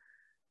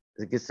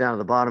 As it gets down to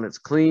the bottom, it's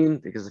clean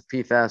because the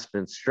PFAS has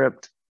been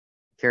stripped,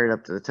 carried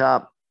up to the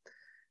top.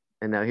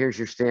 And now here's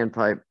your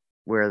standpipe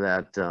where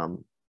that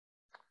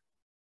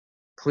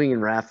clean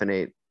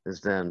raffinate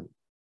is then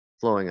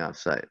flowing off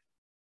site.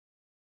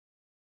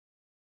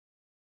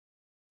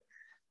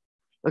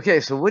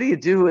 Okay, so what do you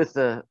do with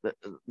the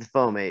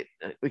foamate?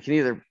 We can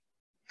either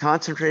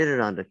concentrate it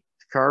onto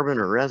carbon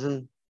or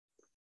resin,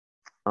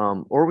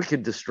 or we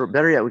could destroy,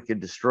 better yet, we could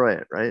destroy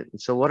it, right?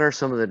 And so what are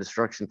some of the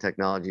destruction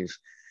technologies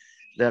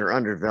that are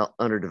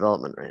under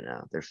development right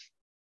now? There's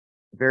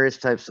various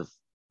types of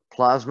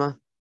plasma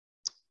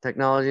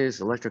technologies,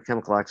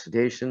 electrochemical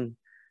oxidation,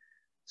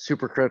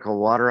 supercritical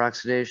water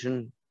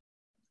oxidation,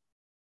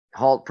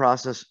 halt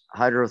process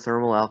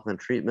hydrothermal alkaline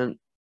treatment,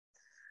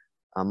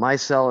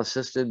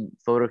 micelle-assisted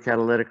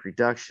photocatalytic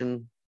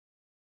reduction,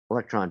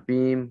 electron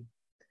beam,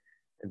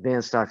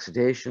 advanced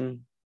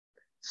oxidation,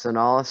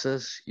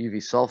 senolysis, UV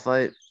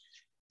sulfite,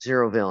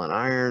 zero valent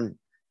iron,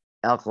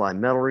 alkali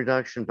metal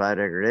reduction,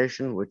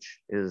 biodegradation, which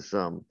is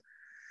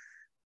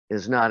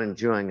not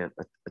enjoying a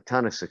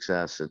ton of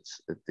success.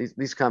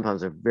 These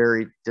compounds are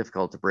very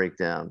difficult to break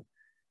down,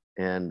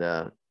 and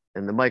the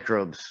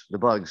microbes, the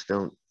bugs,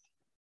 don't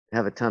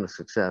have a ton of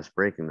success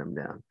breaking them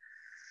down.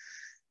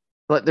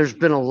 But there's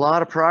been a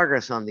lot of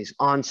progress on these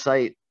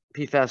on-site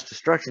PFAS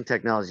destruction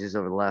technologies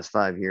over the last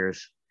 5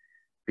 years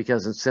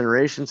because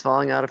incineration's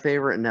falling out of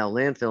favor, and now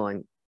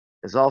landfilling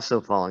is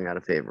also falling out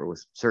of favor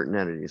with certain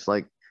entities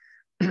like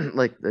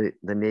like the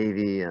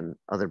Navy and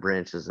other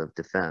branches of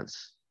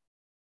defense.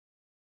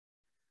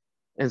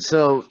 And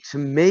so to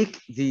make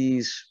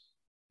these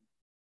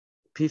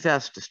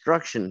PFAS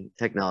destruction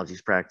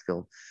technologies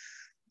practical,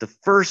 the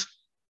first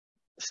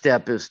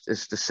step is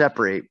to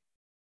separate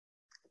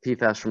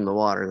PFAS from the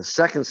water. The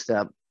second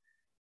step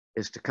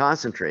is to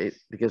concentrate,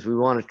 because we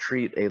want to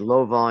treat a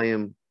low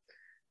volume,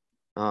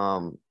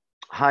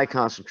 high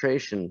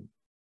concentration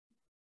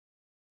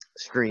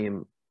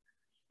stream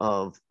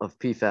of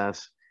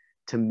PFAS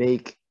to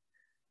make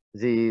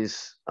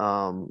these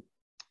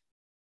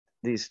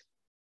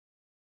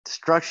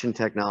destruction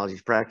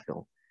technologies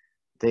practical.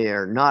 They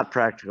are not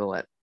practical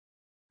at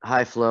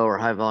high flow or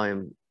high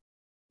volume,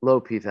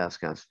 low PFAS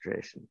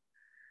concentration.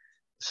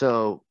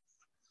 So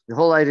the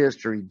whole idea is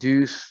to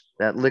reduce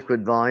that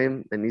liquid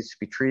volume that needs to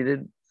be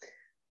treated,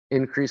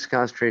 increase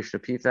concentration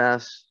of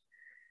PFAS,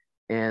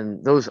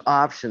 and those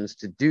options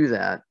to do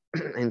that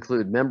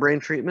include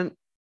membrane treatment,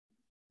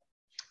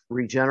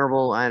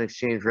 regenerable ion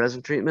exchange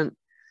resin treatment,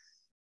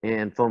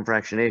 and foam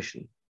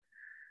fractionation.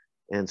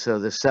 And so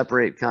the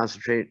separate,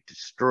 concentrate,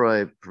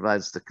 destroy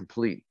provides the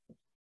complete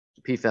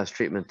PFAS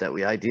treatment that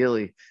we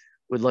ideally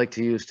would like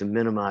to use to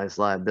minimize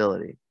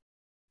liability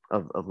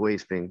of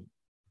waste being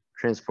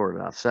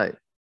transported off-site.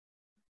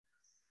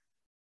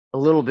 A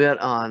little bit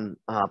on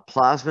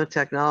plasma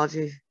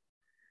technology.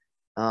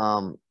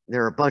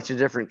 There are a bunch of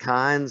different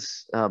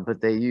kinds,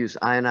 but they use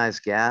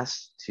ionized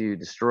gas to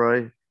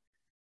destroy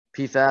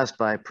PFAS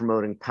by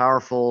promoting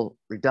powerful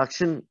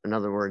reduction, in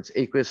other words,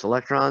 aqueous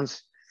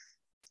electrons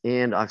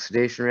and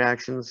oxidation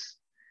reactions.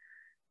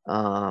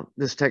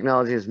 This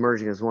technology is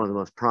emerging as one of the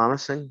most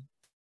promising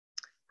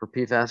for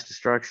PFAS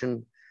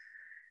destruction.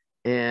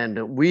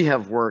 And we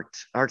have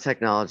worked, our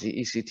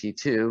technology,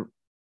 ECT2,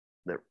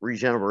 the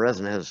regenerable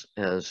resin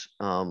has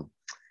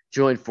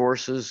joined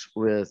forces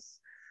with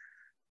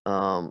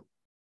a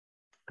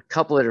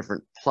couple of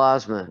different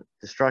plasma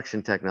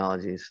destruction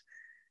technologies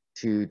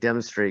to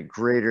demonstrate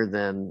greater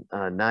than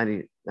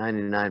 99%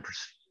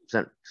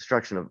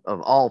 destruction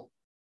of all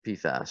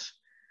PFAS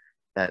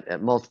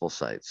at multiple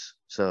sites.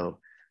 So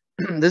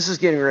this is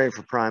getting ready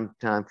for prime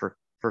time for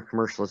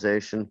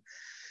commercialization.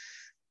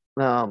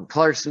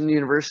 Clarkson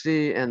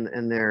University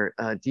and their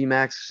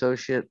DMAX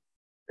associate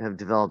have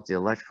developed the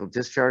electrical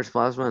discharge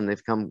plasma, and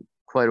they've come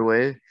quite a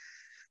way.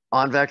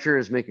 OnVector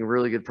is making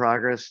really good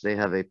progress. They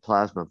have a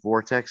plasma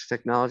vortex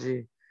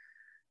technology.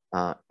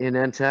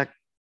 InEntech,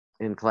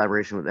 in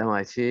collaboration with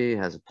MIT,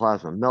 has a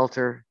plasma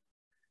melter.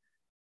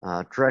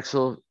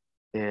 Drexel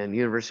and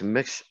University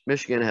of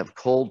Michigan have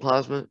cold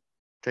plasma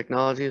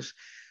technologies.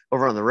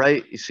 Over on the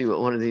right, you see what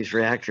one of these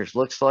reactors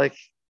looks like.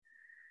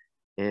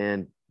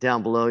 And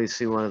down below, you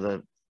see one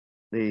of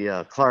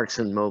the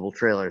Clarkson mobile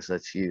trailers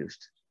that's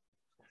used.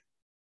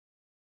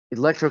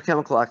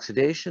 Electrochemical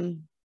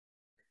oxidation,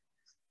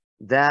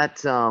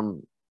 that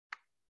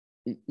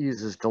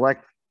uses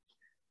direct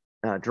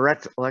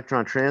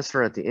electron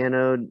transfer at the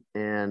anode,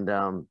 and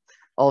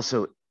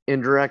also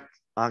indirect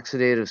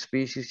oxidative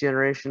species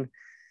generation.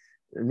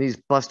 And these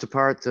bust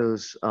apart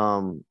these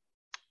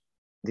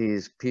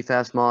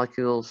PFAS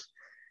molecules.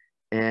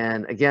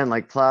 And again,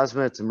 like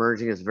plasma, it's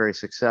emerging as very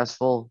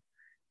successful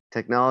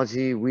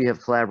technology. We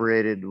have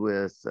collaborated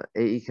with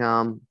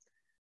AECOM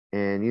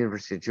and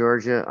University of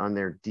Georgia on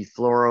their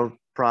defluoro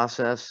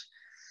process,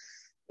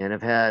 and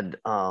have had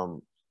a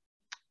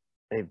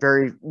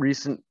very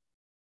recent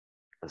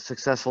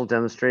successful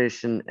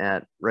demonstration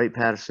at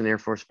Wright-Patterson Air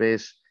Force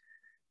Base,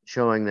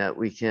 showing that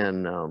we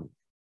can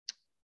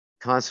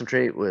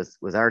concentrate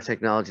with our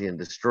technology and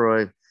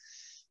destroy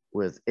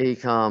with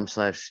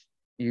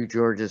AECOM/U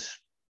Georgia's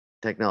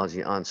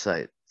technology on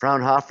site.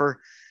 Fraunhofer,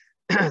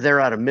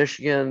 they're out of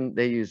Michigan.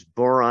 They use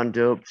boron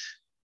doped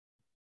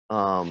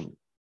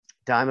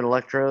diamond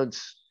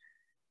electrodes,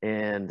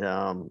 and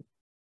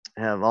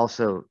have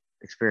also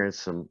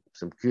experienced some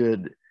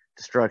good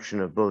destruction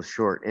of both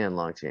short and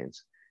long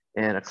chains.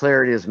 And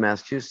Clarity is a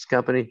Massachusetts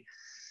company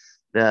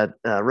that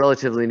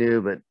relatively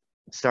new, but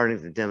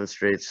starting to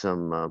demonstrate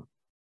some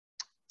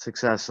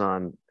success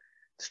on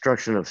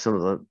destruction of some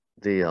of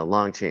the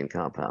long chain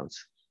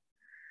compounds.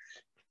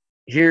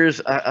 Here's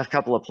a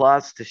couple of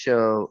plots to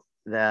show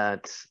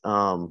that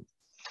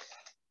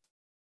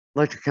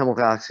electrochemical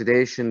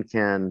oxidation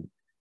can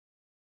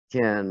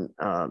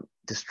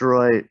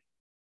destroy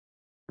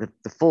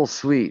the full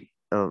suite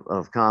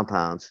of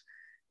compounds.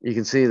 You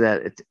can see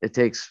that it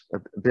takes a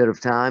bit of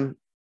time,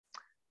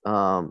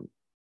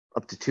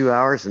 up to 2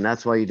 hours, and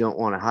that's why you don't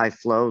want a high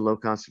flow, low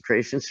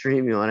concentration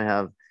stream. You want to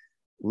have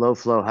low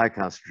flow, high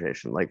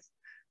concentration, like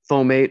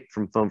foamate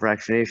from foam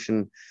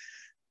fractionation,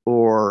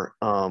 or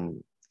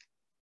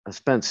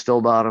spent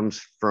still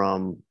bottoms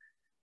from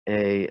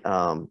a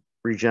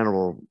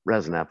regenerable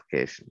resin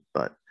application.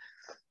 But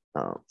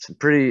some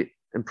pretty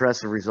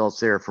impressive results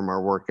there from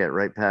our work at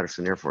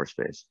Wright-Patterson Air Force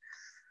Base.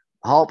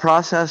 Hall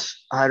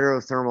process,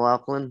 hydrothermal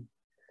alkaline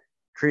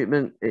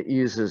treatment, it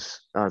uses,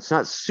 it's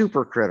not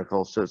super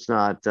critical, so it's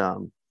not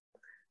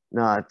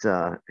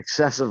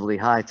excessively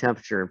high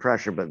temperature and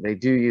pressure, but they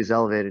do use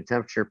elevated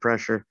temperature,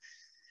 pressure,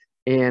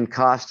 and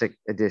caustic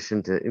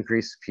addition to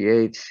increase the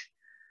pH.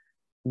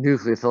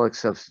 Nucleophilic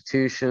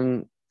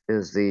substitution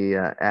is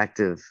the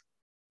active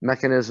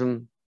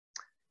mechanism.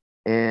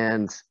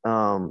 And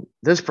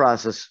this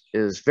process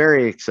is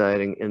very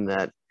exciting in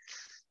that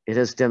it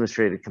has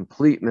demonstrated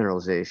complete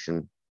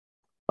mineralization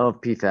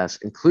of PFAS,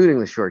 including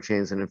the short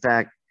chains. And in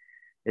fact,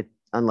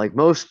 unlike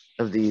most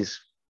of these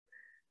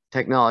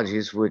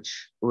technologies,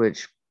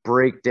 which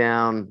break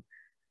down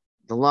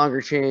the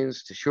longer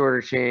chains to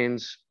shorter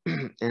chains,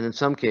 and in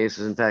some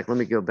cases, in fact, let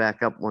me go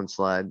back up one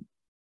slide.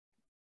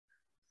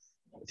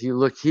 If you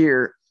look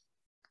here,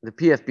 the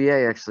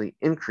PFBA actually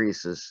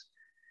increases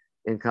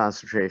in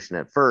concentration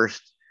at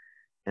first,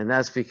 and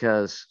that's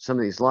because some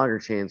of these longer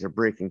chains are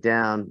breaking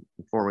down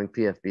and forming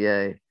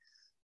PFBA,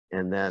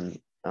 and then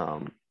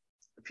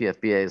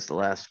PFBA is the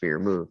last to be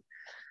removed.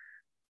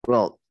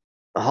 Well,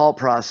 the Hall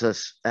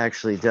process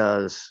actually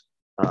does,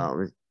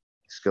 let's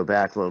go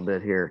back a little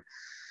bit here.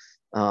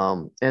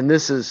 And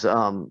this is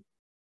a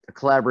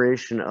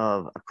collaboration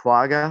of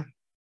Aquaga,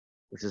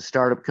 which is a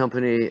startup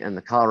company, and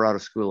the Colorado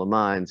School of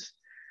Mines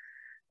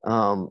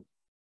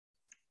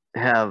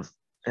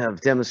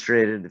have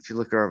demonstrated, if you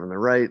look over on the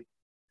right,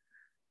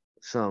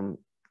 some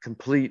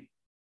complete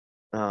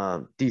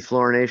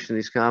defluorination of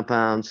these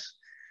compounds.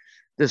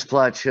 This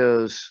plot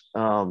shows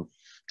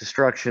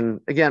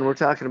destruction. Again, we're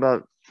talking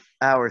about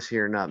hours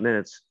here, not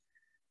minutes,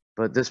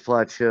 but this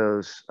plot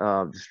shows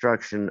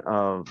destruction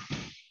of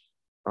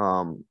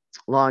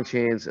long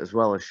chains as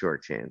well as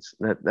short chains.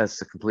 That's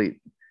the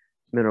complete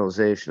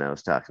mineralization I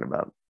was talking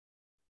about.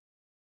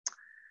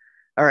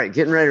 All right,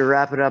 getting ready to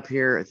wrap it up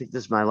here. I think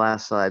this is my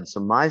last slide. So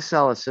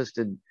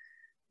micelle-assisted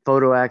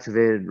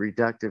photoactivated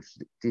reductive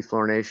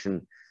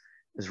defluorination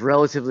is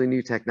relatively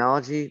new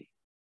technology.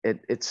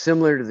 It's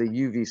similar to the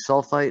UV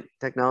sulfite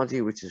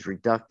technology, which is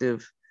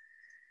reductive.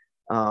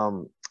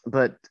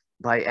 But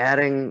by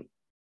adding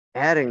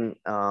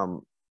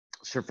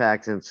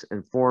surfactants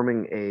and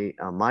forming a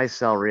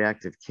micelle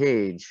reactive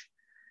cage,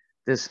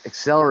 this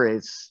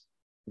accelerates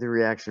the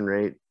reaction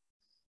rate,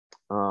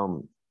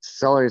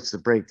 accelerates the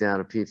breakdown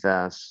of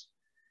PFAS,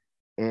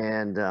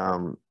 and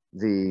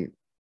the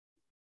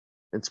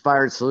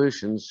Inspired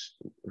Solutions,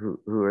 who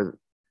are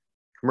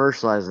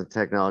commercializing the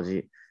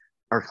technology,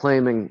 are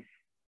claiming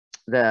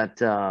that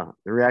the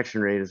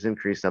reaction rate is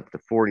increased up to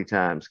 40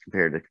 times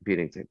compared to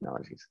competing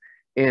technologies,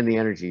 and the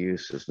energy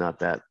use is not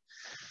that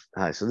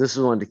high. So this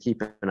is one to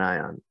keep an eye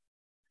on.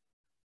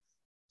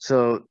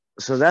 So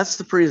that's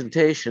the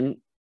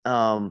presentation.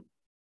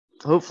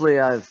 Hopefully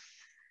I've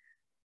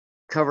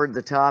covered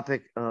the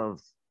topic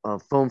of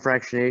foam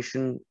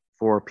fractionation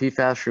for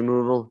PFAS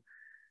removal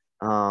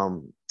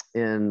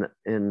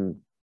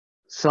in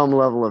some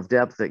level of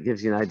depth that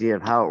gives you an idea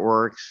of how it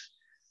works,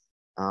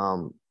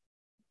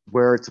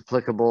 where it's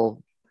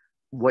applicable,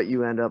 what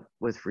you end up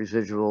with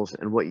residuals,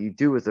 and what you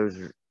do with those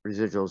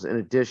residuals, in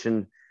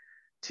addition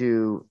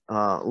to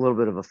a little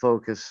bit of a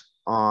focus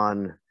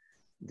on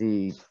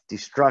the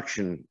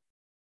destruction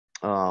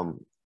of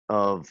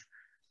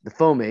the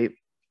foamate,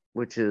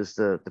 which is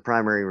the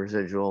primary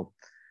residual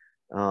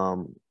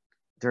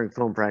during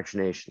foam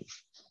fractionation.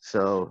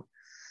 So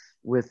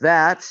with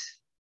that,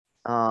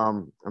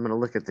 I'm going to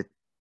look at the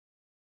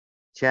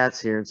chats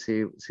here and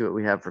see what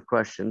we have for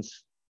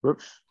questions.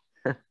 Whoops.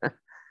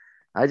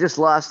 I just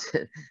lost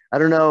it. I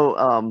don't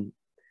know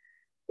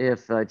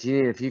if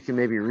Jeannie, if you can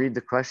maybe read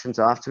the questions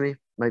off to me,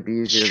 might be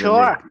easier.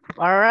 Sure.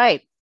 All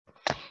right.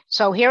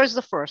 So here is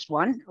the first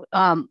one.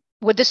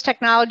 Would this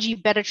technology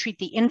better treat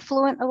the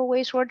influent of a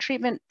wastewater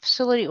treatment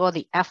facility or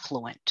the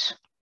effluent?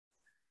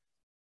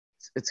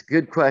 It's a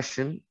good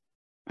question.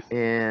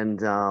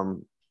 And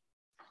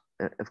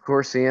of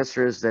course, the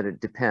answer is that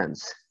it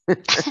depends.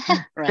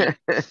 Right.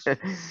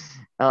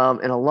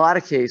 In a lot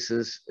of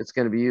cases, it's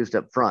going to be used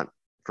up front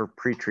for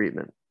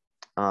pre-treatment.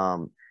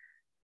 I'll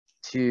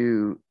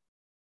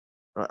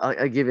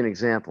give you an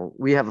example.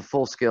 We have a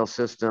full-scale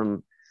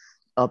system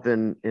up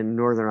in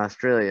Northern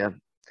Australia.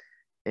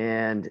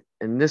 And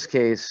in this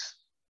case,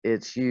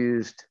 it's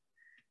used,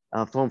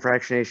 foam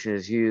fractionation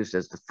is used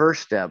as the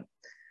first step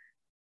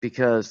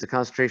because the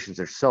concentrations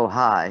are so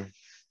high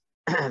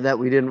that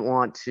we didn't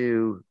want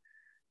to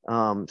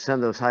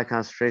send those high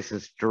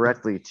concentrations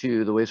directly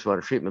to the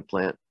wastewater treatment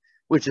plant,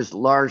 which is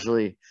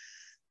largely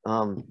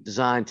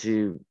designed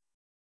to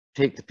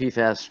take the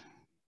PFAS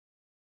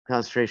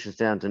concentrations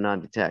down to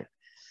non-detect.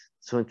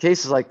 So in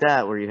cases like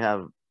that, where you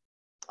have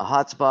a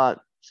hot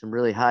spot, some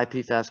really high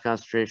PFAS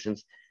concentrations,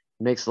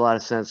 it makes a lot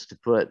of sense to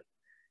put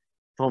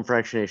foam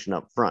fractionation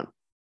up front.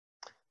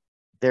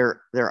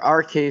 There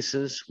are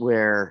cases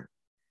where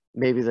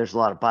maybe there's a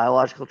lot of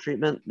biological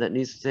treatment that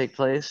needs to take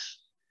place.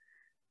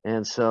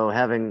 And so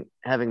having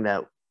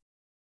that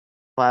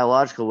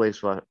biological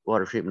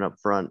wastewater treatment up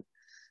front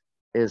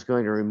is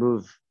going to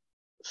remove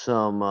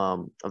some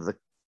of the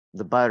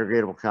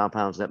biodegradable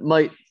compounds that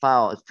might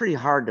foul. It's pretty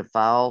hard to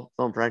foul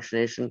foam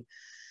fractionation,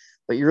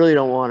 but you really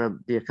don't want to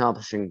be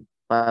accomplishing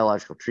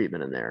biological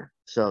treatment in there.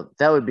 So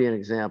that would be an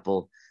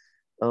example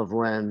of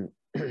when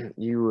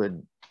you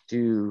would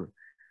do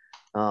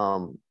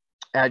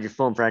add your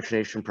foam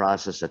fractionation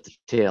process at the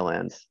tail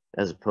end,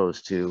 as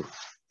opposed to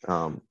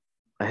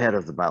ahead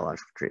of the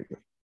biological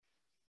treatment.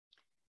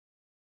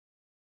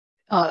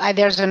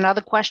 There's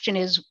another question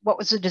is, what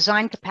was the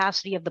design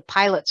capacity of the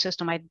pilot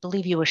system? I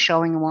believe you were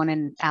showing one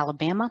in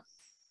Alabama.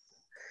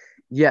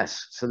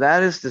 Yes, so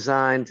that is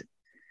designed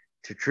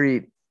to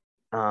treat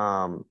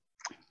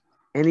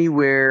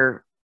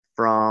anywhere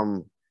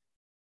from,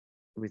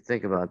 let me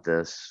think about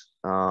this,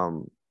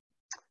 5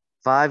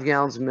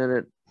 gallons a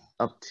minute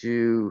up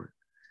to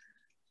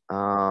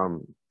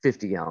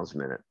 50 gallons a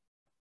minute.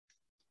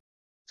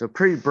 So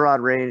pretty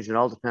broad range. It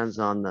all depends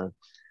on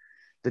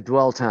the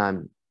dwell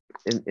time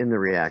in the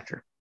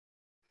reactor.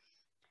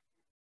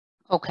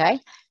 Okay.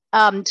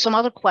 Some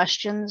other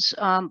questions,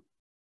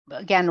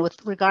 again, with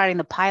regarding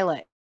the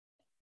pilot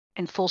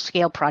and full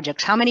scale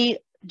projects. How many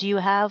do you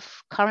have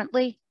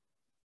currently?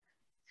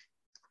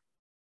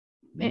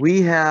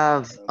 We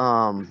have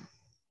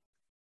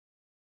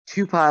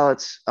 2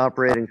 pilots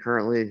operating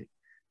currently,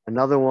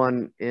 another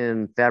one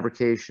in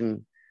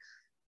fabrication,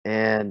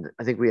 and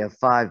I think we have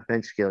 5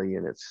 bench scale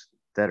units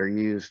that are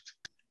used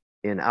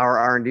in our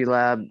R&D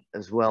lab,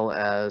 as well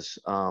as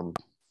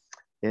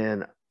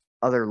in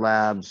other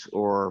labs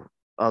or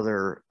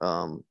other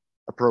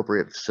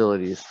appropriate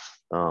facilities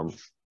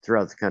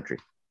throughout the country.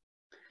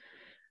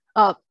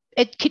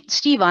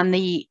 Steve, on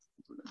the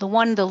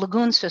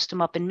lagoon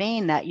system up in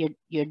Maine that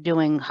you're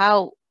doing,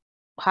 how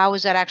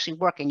is that actually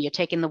working? You're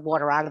taking the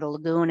water out of the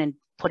lagoon and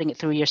putting it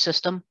through your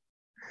system?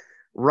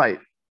 Right.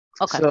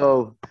 Okay.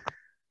 So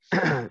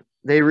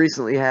they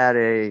recently had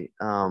a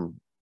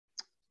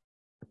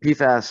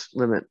PFAS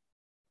limit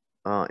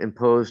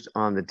imposed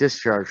on the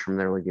discharge from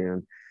their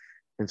lagoon.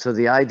 And so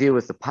the idea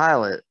with the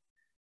pilot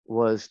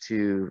was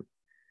to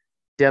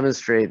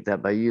demonstrate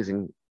that by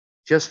using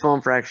just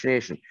foam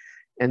fractionation,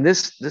 and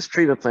this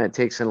treatment plant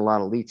takes in a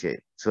lot of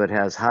leachate. So it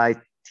has high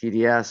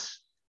TDS,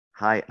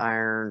 high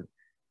iron,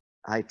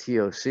 high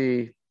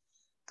TOC.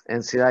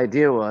 And so the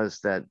idea was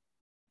that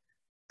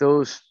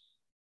those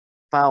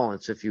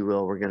foulants, if you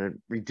will, were going to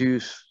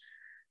reduce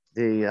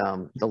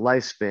the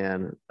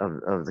lifespan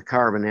of the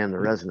carbon and the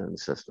resin in the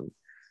system.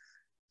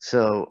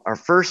 So our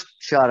first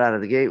shot out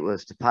of the gate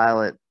was to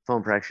pilot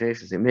foam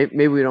fractionation.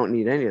 Maybe we don't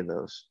need any of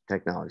those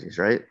technologies,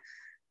 right?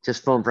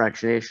 Just foam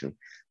fractionation.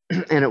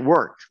 And it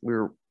worked. We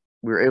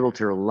were able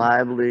to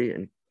reliably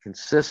and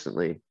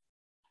consistently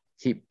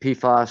keep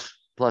PFAS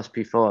plus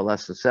PFOA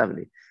less than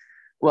 70.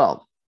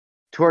 Well,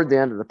 toward the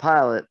end of the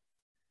pilot,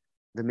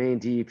 the Maine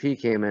DEP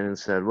came in and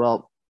said,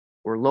 well,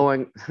 we're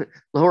lowering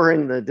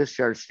the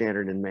discharge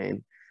standard in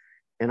Maine.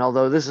 And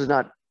although this is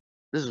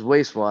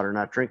wastewater,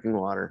 not drinking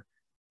water,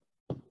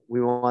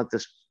 we want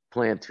this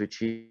plant to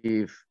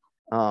achieve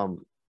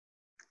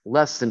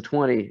less than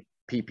 20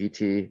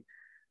 PPT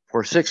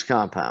for 6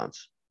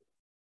 compounds,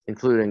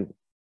 including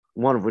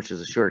one of which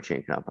is a short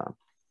chain compound.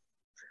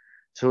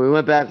 So we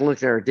went back and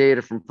looked at our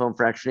data from foam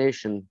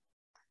fractionation,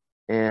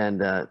 and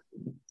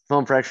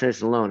foam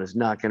fractionation alone is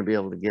not going to be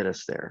able to get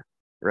us there,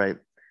 right?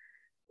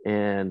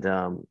 And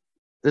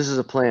this is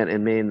a plant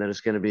in Maine that is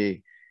going to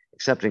be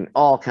accepting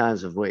all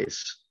kinds of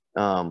wastes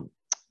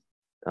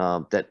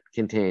that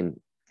contain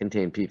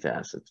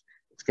PFAS.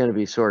 It's going to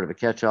be sort of a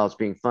catch-all. It's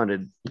being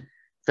funded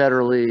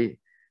federally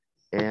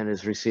and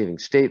is receiving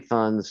state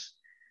funds.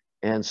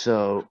 And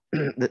so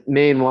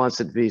Maine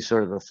wants it to be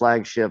sort of the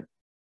flagship.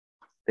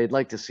 They'd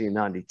like to see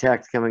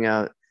non-detect coming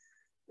out.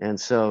 And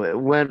so it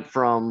went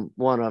from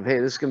one of, hey,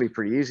 this is going to be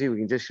pretty easy, we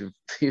can just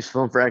use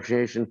foam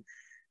fractionation,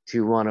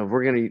 to one of,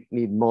 we're going to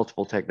need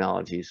multiple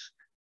technologies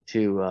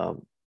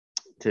to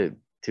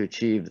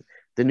achieve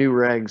the new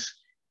regs.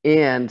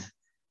 And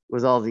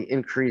with all the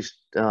increased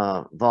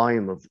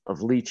volume of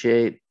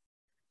leachate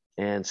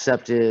and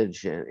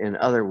septage and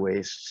other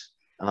wastes,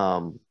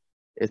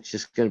 it's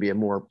just going to be a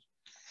more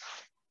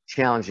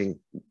challenging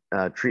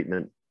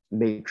treatment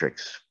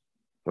matrix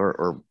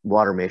or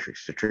water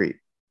matrix to treat.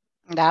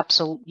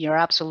 You're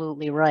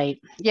absolutely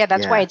right. Yeah,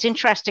 that's why it's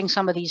interesting,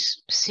 some of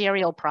these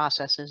serial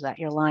processes that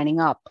you're lining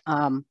up.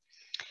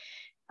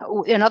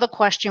 Another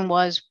question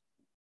was,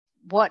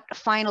 what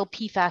final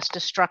PFAS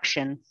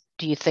destruction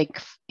do you think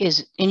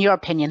is, in your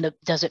opinion,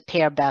 does it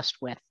pair best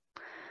with?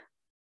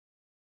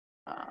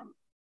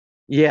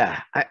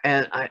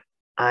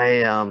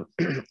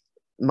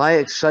 My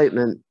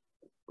excitement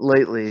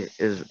lately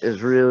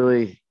is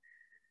really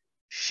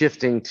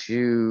shifting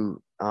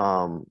to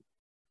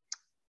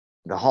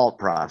the HALT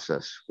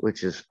process,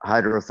 which is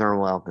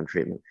hydrothermal alkaline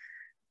treatment.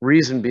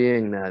 Reason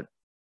being that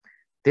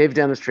they've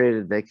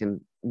demonstrated they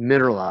can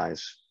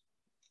mineralize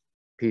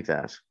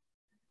PFAS,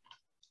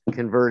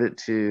 convert it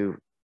to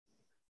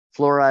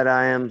fluoride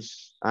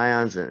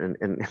ions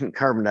and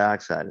carbon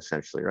dioxide,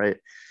 essentially, right?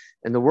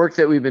 And the work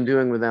that we've been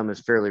doing with them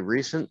is fairly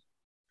recent.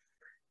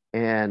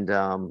 And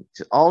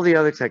all the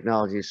other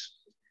technologies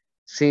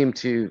seem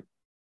to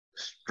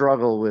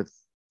struggle with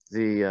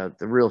the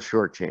real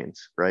short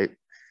chains, right?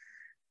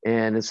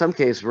 And in some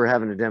cases, we're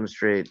having to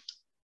demonstrate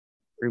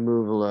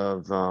removal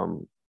of,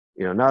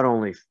 not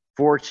only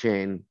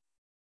 4-chain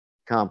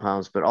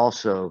compounds, but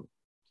also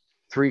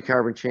 3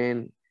 carbon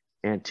chain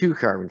and 2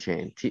 carbon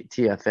chain,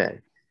 TFA.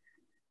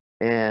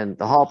 And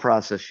the Hall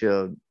process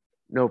showed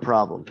no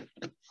problem,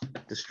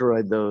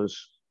 destroyed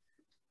those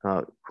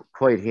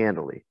quite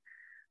handily.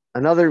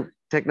 Another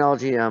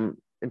technology I'm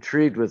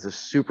intrigued with is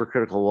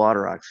supercritical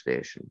water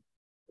oxidation,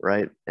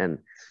 right? And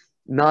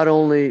not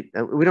only,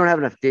 we don't have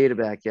enough data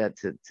back yet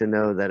to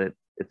know that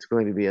it's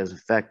going to be as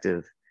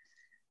effective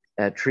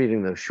at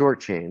treating those short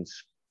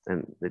chains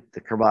and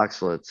the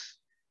carboxylates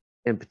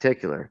in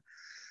particular.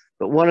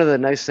 But one of the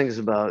nice things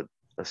about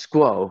a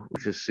SQUO,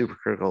 which is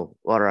supercritical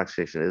water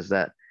oxidation, is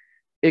that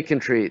it can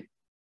treat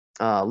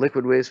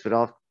liquid waste, but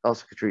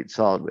also can treat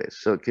solid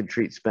waste. So it could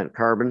treat spent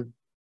carbon,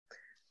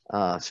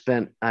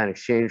 spent ion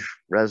exchange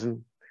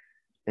resin.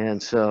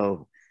 And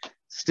so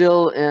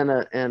still in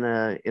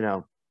a you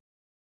know,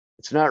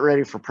 it's not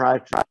ready for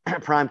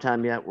prime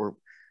time yet. We're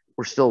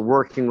still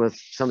working with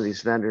some of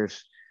these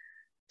vendors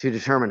to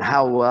determine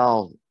how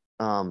well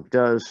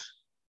does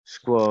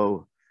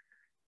SQUO,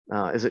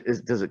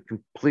 does it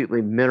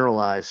completely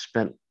mineralize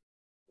spent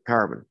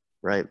carbon,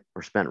 right,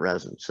 or spent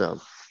resin. So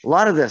a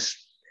lot of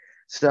this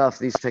stuff,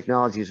 these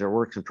technologies are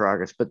works in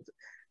progress,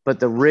 but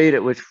the rate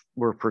at which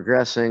we're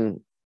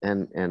progressing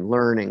and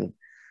learning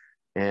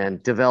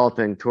and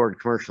developing toward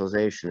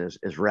commercialization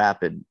is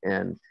rapid.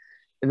 And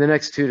in the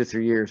next 2 to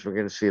 3 years, we're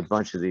going to see a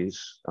bunch of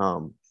these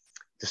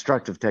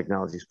destructive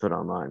technologies put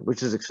online,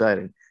 which is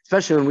exciting,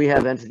 especially when we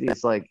have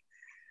entities like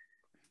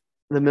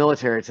the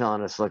military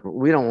telling us, like,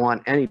 we don't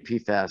want any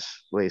PFAS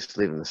waste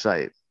leaving the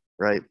site,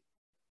 right?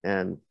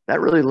 And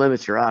that really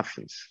limits your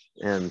options.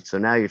 And so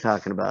now you're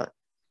talking about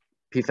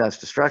PFAS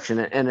destruction,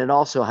 and it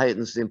also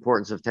heightens the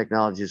importance of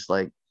technologies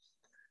like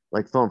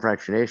foam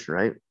fractionation,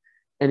 right?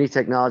 Any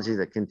technology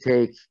that can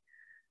take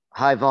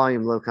high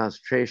volume, low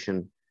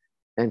concentration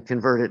and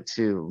convert it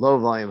to low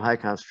volume, high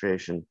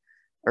concentration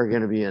are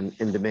going to be in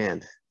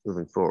demand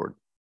moving forward.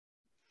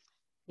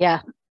 Yeah.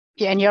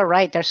 Yeah, and you're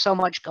right. There's so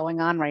much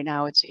going on right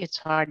now. It's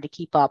hard to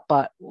keep up,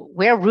 but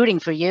we're rooting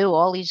for you,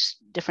 all these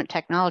different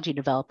technology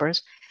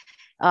developers.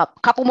 A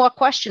couple more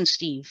questions,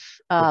 Steve.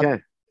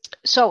 Okay.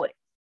 So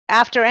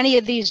after any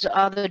of these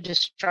other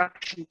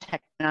destruction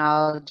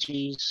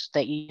technologies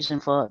that you're using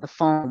for the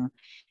foam,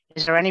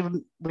 is there any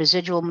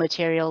residual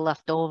material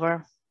left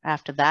over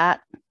after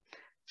that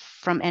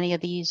from any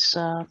of these?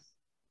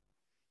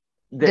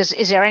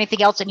 Is there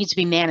anything else that needs to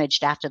be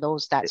managed after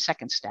that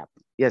second step?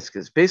 Yes,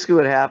 because basically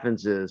what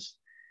happens is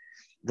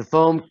the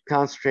foam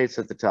concentrates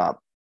at the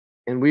top,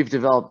 and we've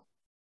developed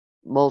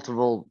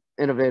multiple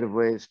innovative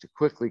ways to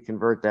quickly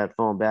convert that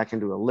foam back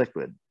into a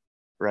liquid,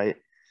 right?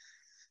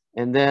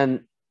 And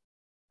then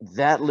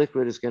that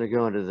liquid is going to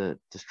go into the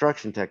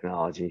destruction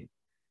technology,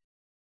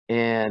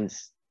 and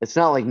it's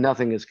not like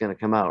nothing is going to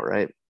come out,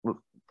 right?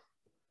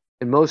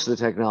 In most of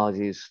the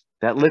technologies,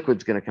 that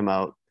liquid's going to come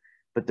out,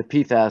 but the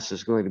PFAS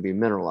is going to be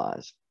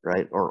mineralized,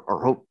 right?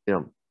 Or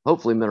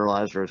hopefully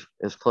mineralized or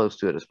as close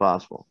to it as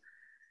possible.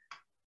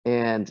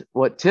 And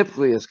what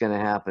typically is going to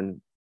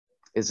happen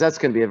is that's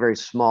going to be a very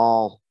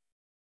small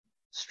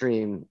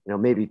stream,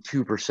 maybe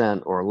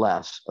 2% or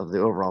less of the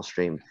overall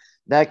stream.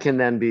 That can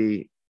then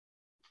be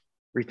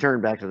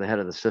returned back to the head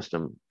of the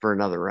system for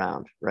another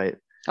round, right?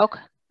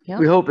 Okay. Yeah.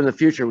 We hope in the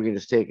future we can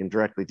just take and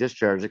directly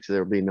discharge it, so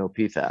there will be no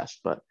PFAS.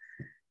 But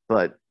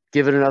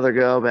give it another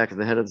go back at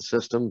the head of the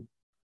system.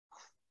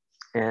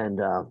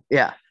 And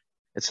yeah,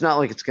 it's not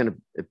like it's going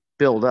to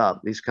build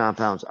up. These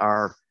compounds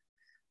are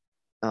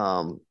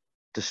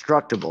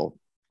destructible.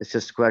 It's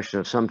just a question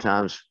of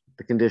sometimes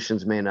the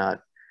conditions may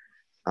not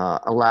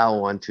allow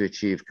one to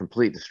achieve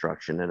complete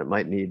destruction, and it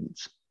might need,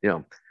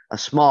 a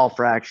small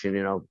fraction,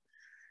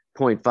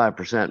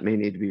 0.5% may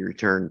need to be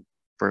returned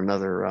for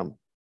another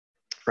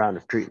round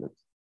of treatment.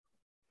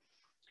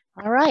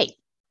 All right.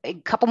 A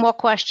couple more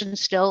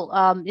questions still.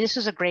 This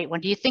is a great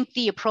one. Do you think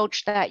the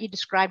approach that you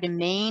described in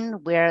Maine,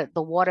 where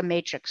the water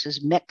matrix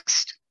is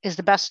mixed, is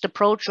the best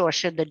approach, or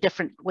should the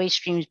different waste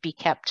streams be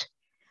kept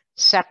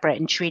separate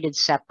and treated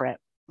separate?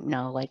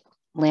 Like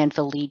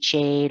landfill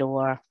leachate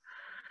or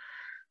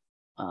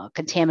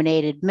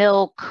contaminated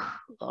milk,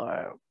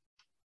 or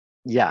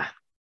yeah,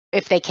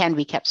 if they can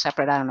be kept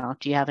separate. I don't know.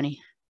 Do you have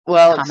any?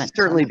 Well, it'd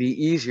certainly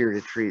be easier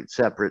to treat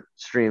separate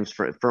streams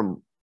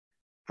from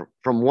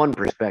one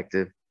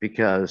perspective,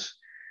 because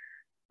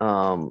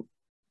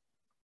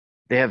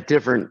they have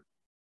different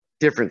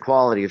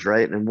qualities,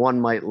 right? And one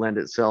might lend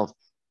itself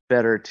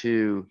better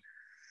to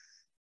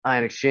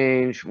ion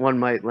exchange. One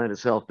might lend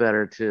itself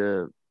better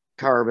to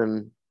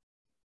carbon.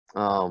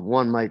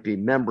 One might be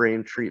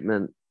membrane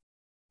treatment.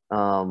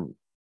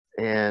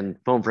 And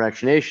foam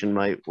fractionation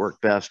might work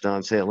best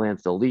on, say, a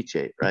landfill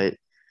leachate, right?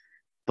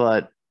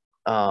 But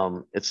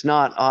it's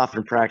not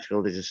often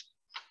practical to just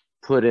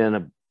put in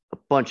a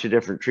bunch of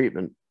different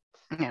treatment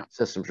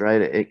systems,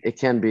 right? It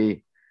can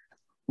be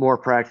more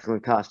practical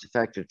and cost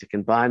effective to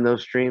combine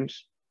those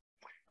streams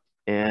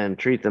and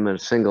treat them in a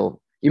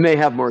single. You may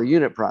have more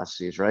unit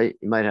processes, right?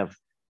 You might have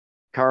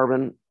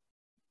carbon,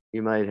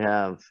 you might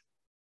have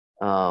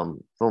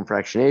foam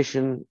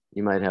fractionation,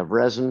 you might have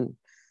resin,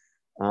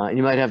 and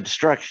you might have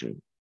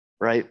destruction,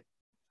 right?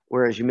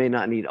 whereas you may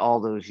not need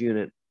all those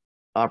unit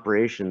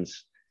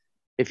operations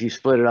if you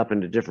split it up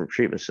into different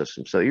treatment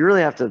systems. So you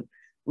really have to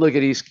look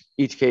at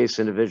each case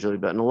individually,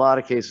 but in a lot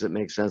of cases, it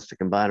makes sense to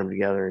combine them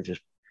together and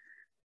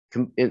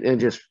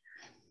just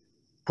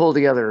pull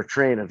together a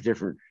train of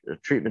different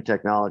treatment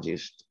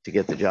technologies to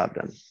get the job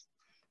done.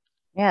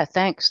 Yeah,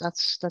 thanks.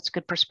 That's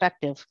good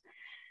perspective.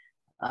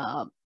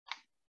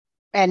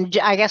 And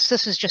I guess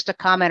this is just a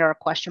comment or a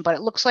question, but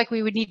it looks like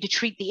we would need to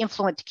treat the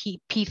influent to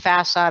keep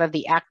PFAS out of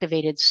the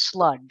activated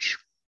sludge.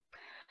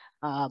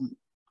 Yeah,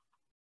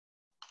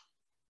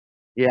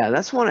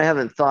 that's one I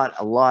haven't thought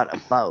a lot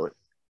about.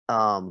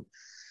 But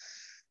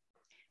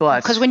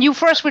because when you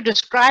first were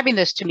describing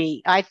this to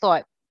me, I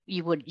thought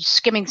you would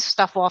skimming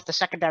stuff off the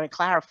secondary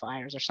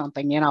clarifiers or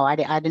something. I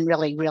didn't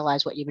really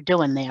realize what you were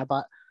doing there,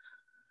 but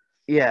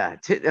yeah.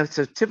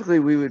 So typically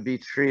we would be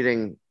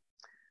treating,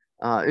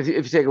 if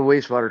you take a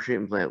wastewater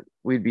treatment plant,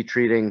 we'd be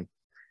treating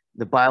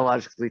the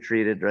biologically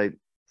treated right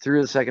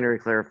through the secondary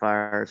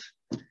clarifiers.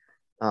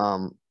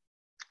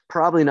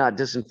 Probably not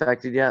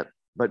disinfected yet,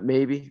 but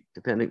maybe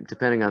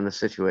depending on the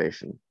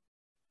situation,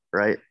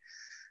 right?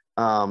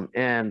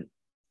 And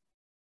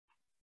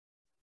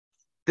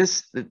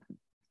the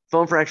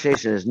foam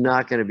fractionation is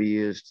not going to be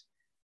used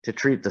to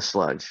treat the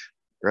sludge,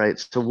 right?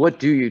 So what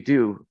do you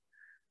do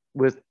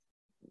with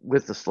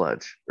the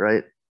sludge,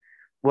 right?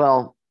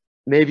 Well,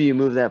 maybe you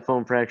move that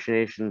foam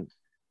fractionation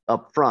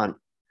up front,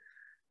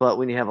 but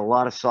when you have a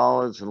lot of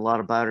solids and a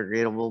lot of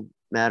biodegradable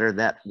matter,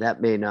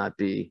 that may not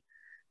be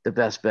the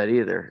best bet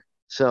either.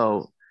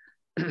 So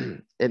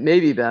it may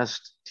be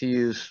best to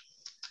use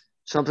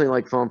something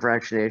like foam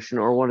fractionation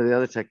or one of the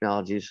other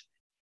technologies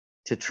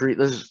to treat,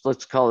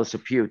 let's call this a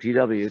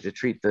POTW, to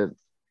treat the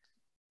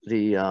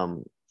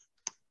POTW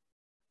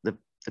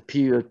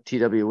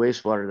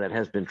wastewater that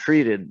has been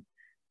treated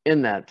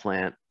in that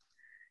plant,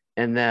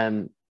 and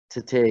then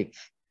to take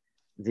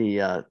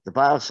the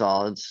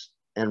biosolids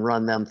and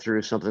run them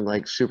through something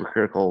like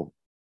supercritical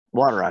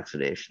water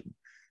oxidation,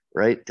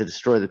 right, to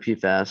destroy the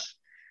PFAS.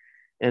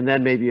 And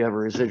then maybe you have a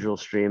residual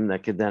stream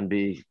that could then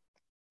be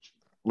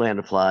land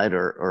applied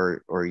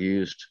or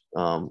used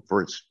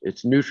for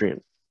its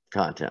nutrient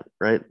content,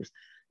 right?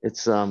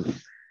 It's a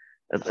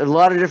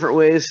lot of different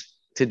ways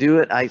to do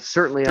it. I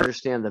certainly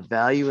understand the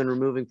value in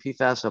removing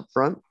PFAS up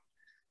front,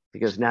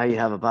 because now you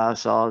have a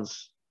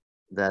biosolids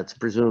that's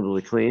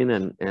presumably clean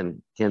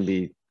and can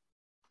be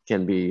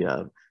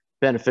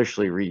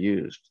beneficially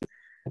reused.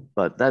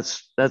 But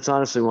that's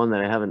honestly one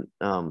that I haven't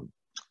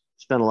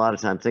spent a lot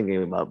of time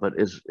thinking about, but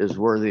is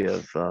worthy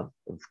of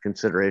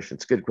consideration.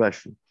 It's a good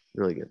question,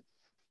 really good.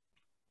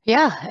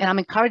 Yeah, and I'm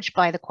encouraged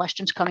by the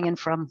questions coming in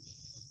from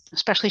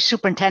especially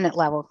superintendent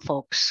level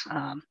folks.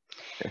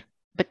 Okay.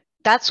 But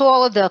that's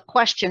all of the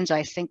questions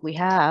I think we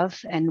have,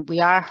 and we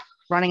are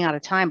running out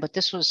of time, but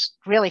this was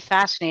really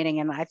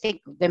fascinating. And I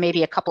think there may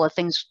be a couple of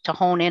things to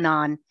hone in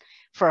on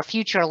for a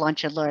future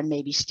Lunch and Learn,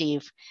 maybe,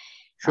 Steve.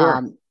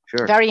 Sure,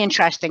 sure. Very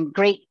interesting.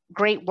 Great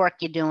work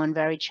you're doing.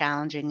 Very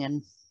challenging.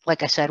 And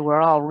like I said,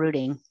 we're all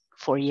rooting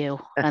for you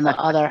and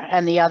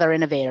the other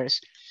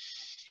innovators.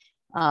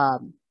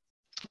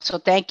 So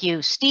thank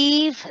you,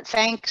 Steve.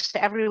 Thanks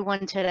to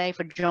everyone today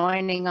for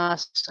joining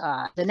us.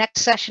 The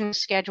next session is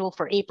scheduled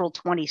for April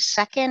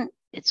 22nd.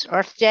 It's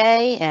Earth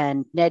Day,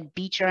 and Ned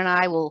Beecher and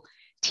I will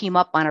team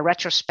up on a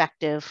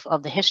retrospective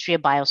of the history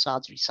of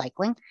biosolids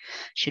recycling.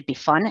 Should be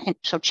fun. And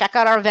so check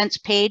out our events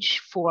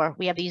page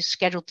we have these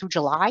scheduled through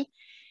July.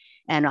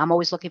 And I'm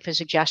always looking for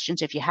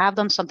suggestions. If you have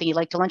them, something you'd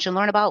like to lunch and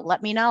learn about,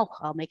 let me know.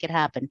 I'll make it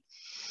happen.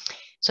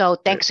 So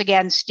thanks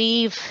again,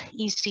 Steve,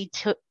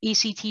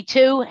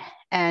 ECT2,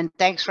 and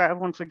thanks for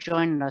everyone for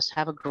joining us.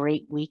 Have a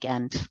great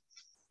weekend.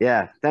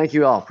 Yeah, thank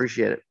you all.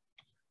 Appreciate it.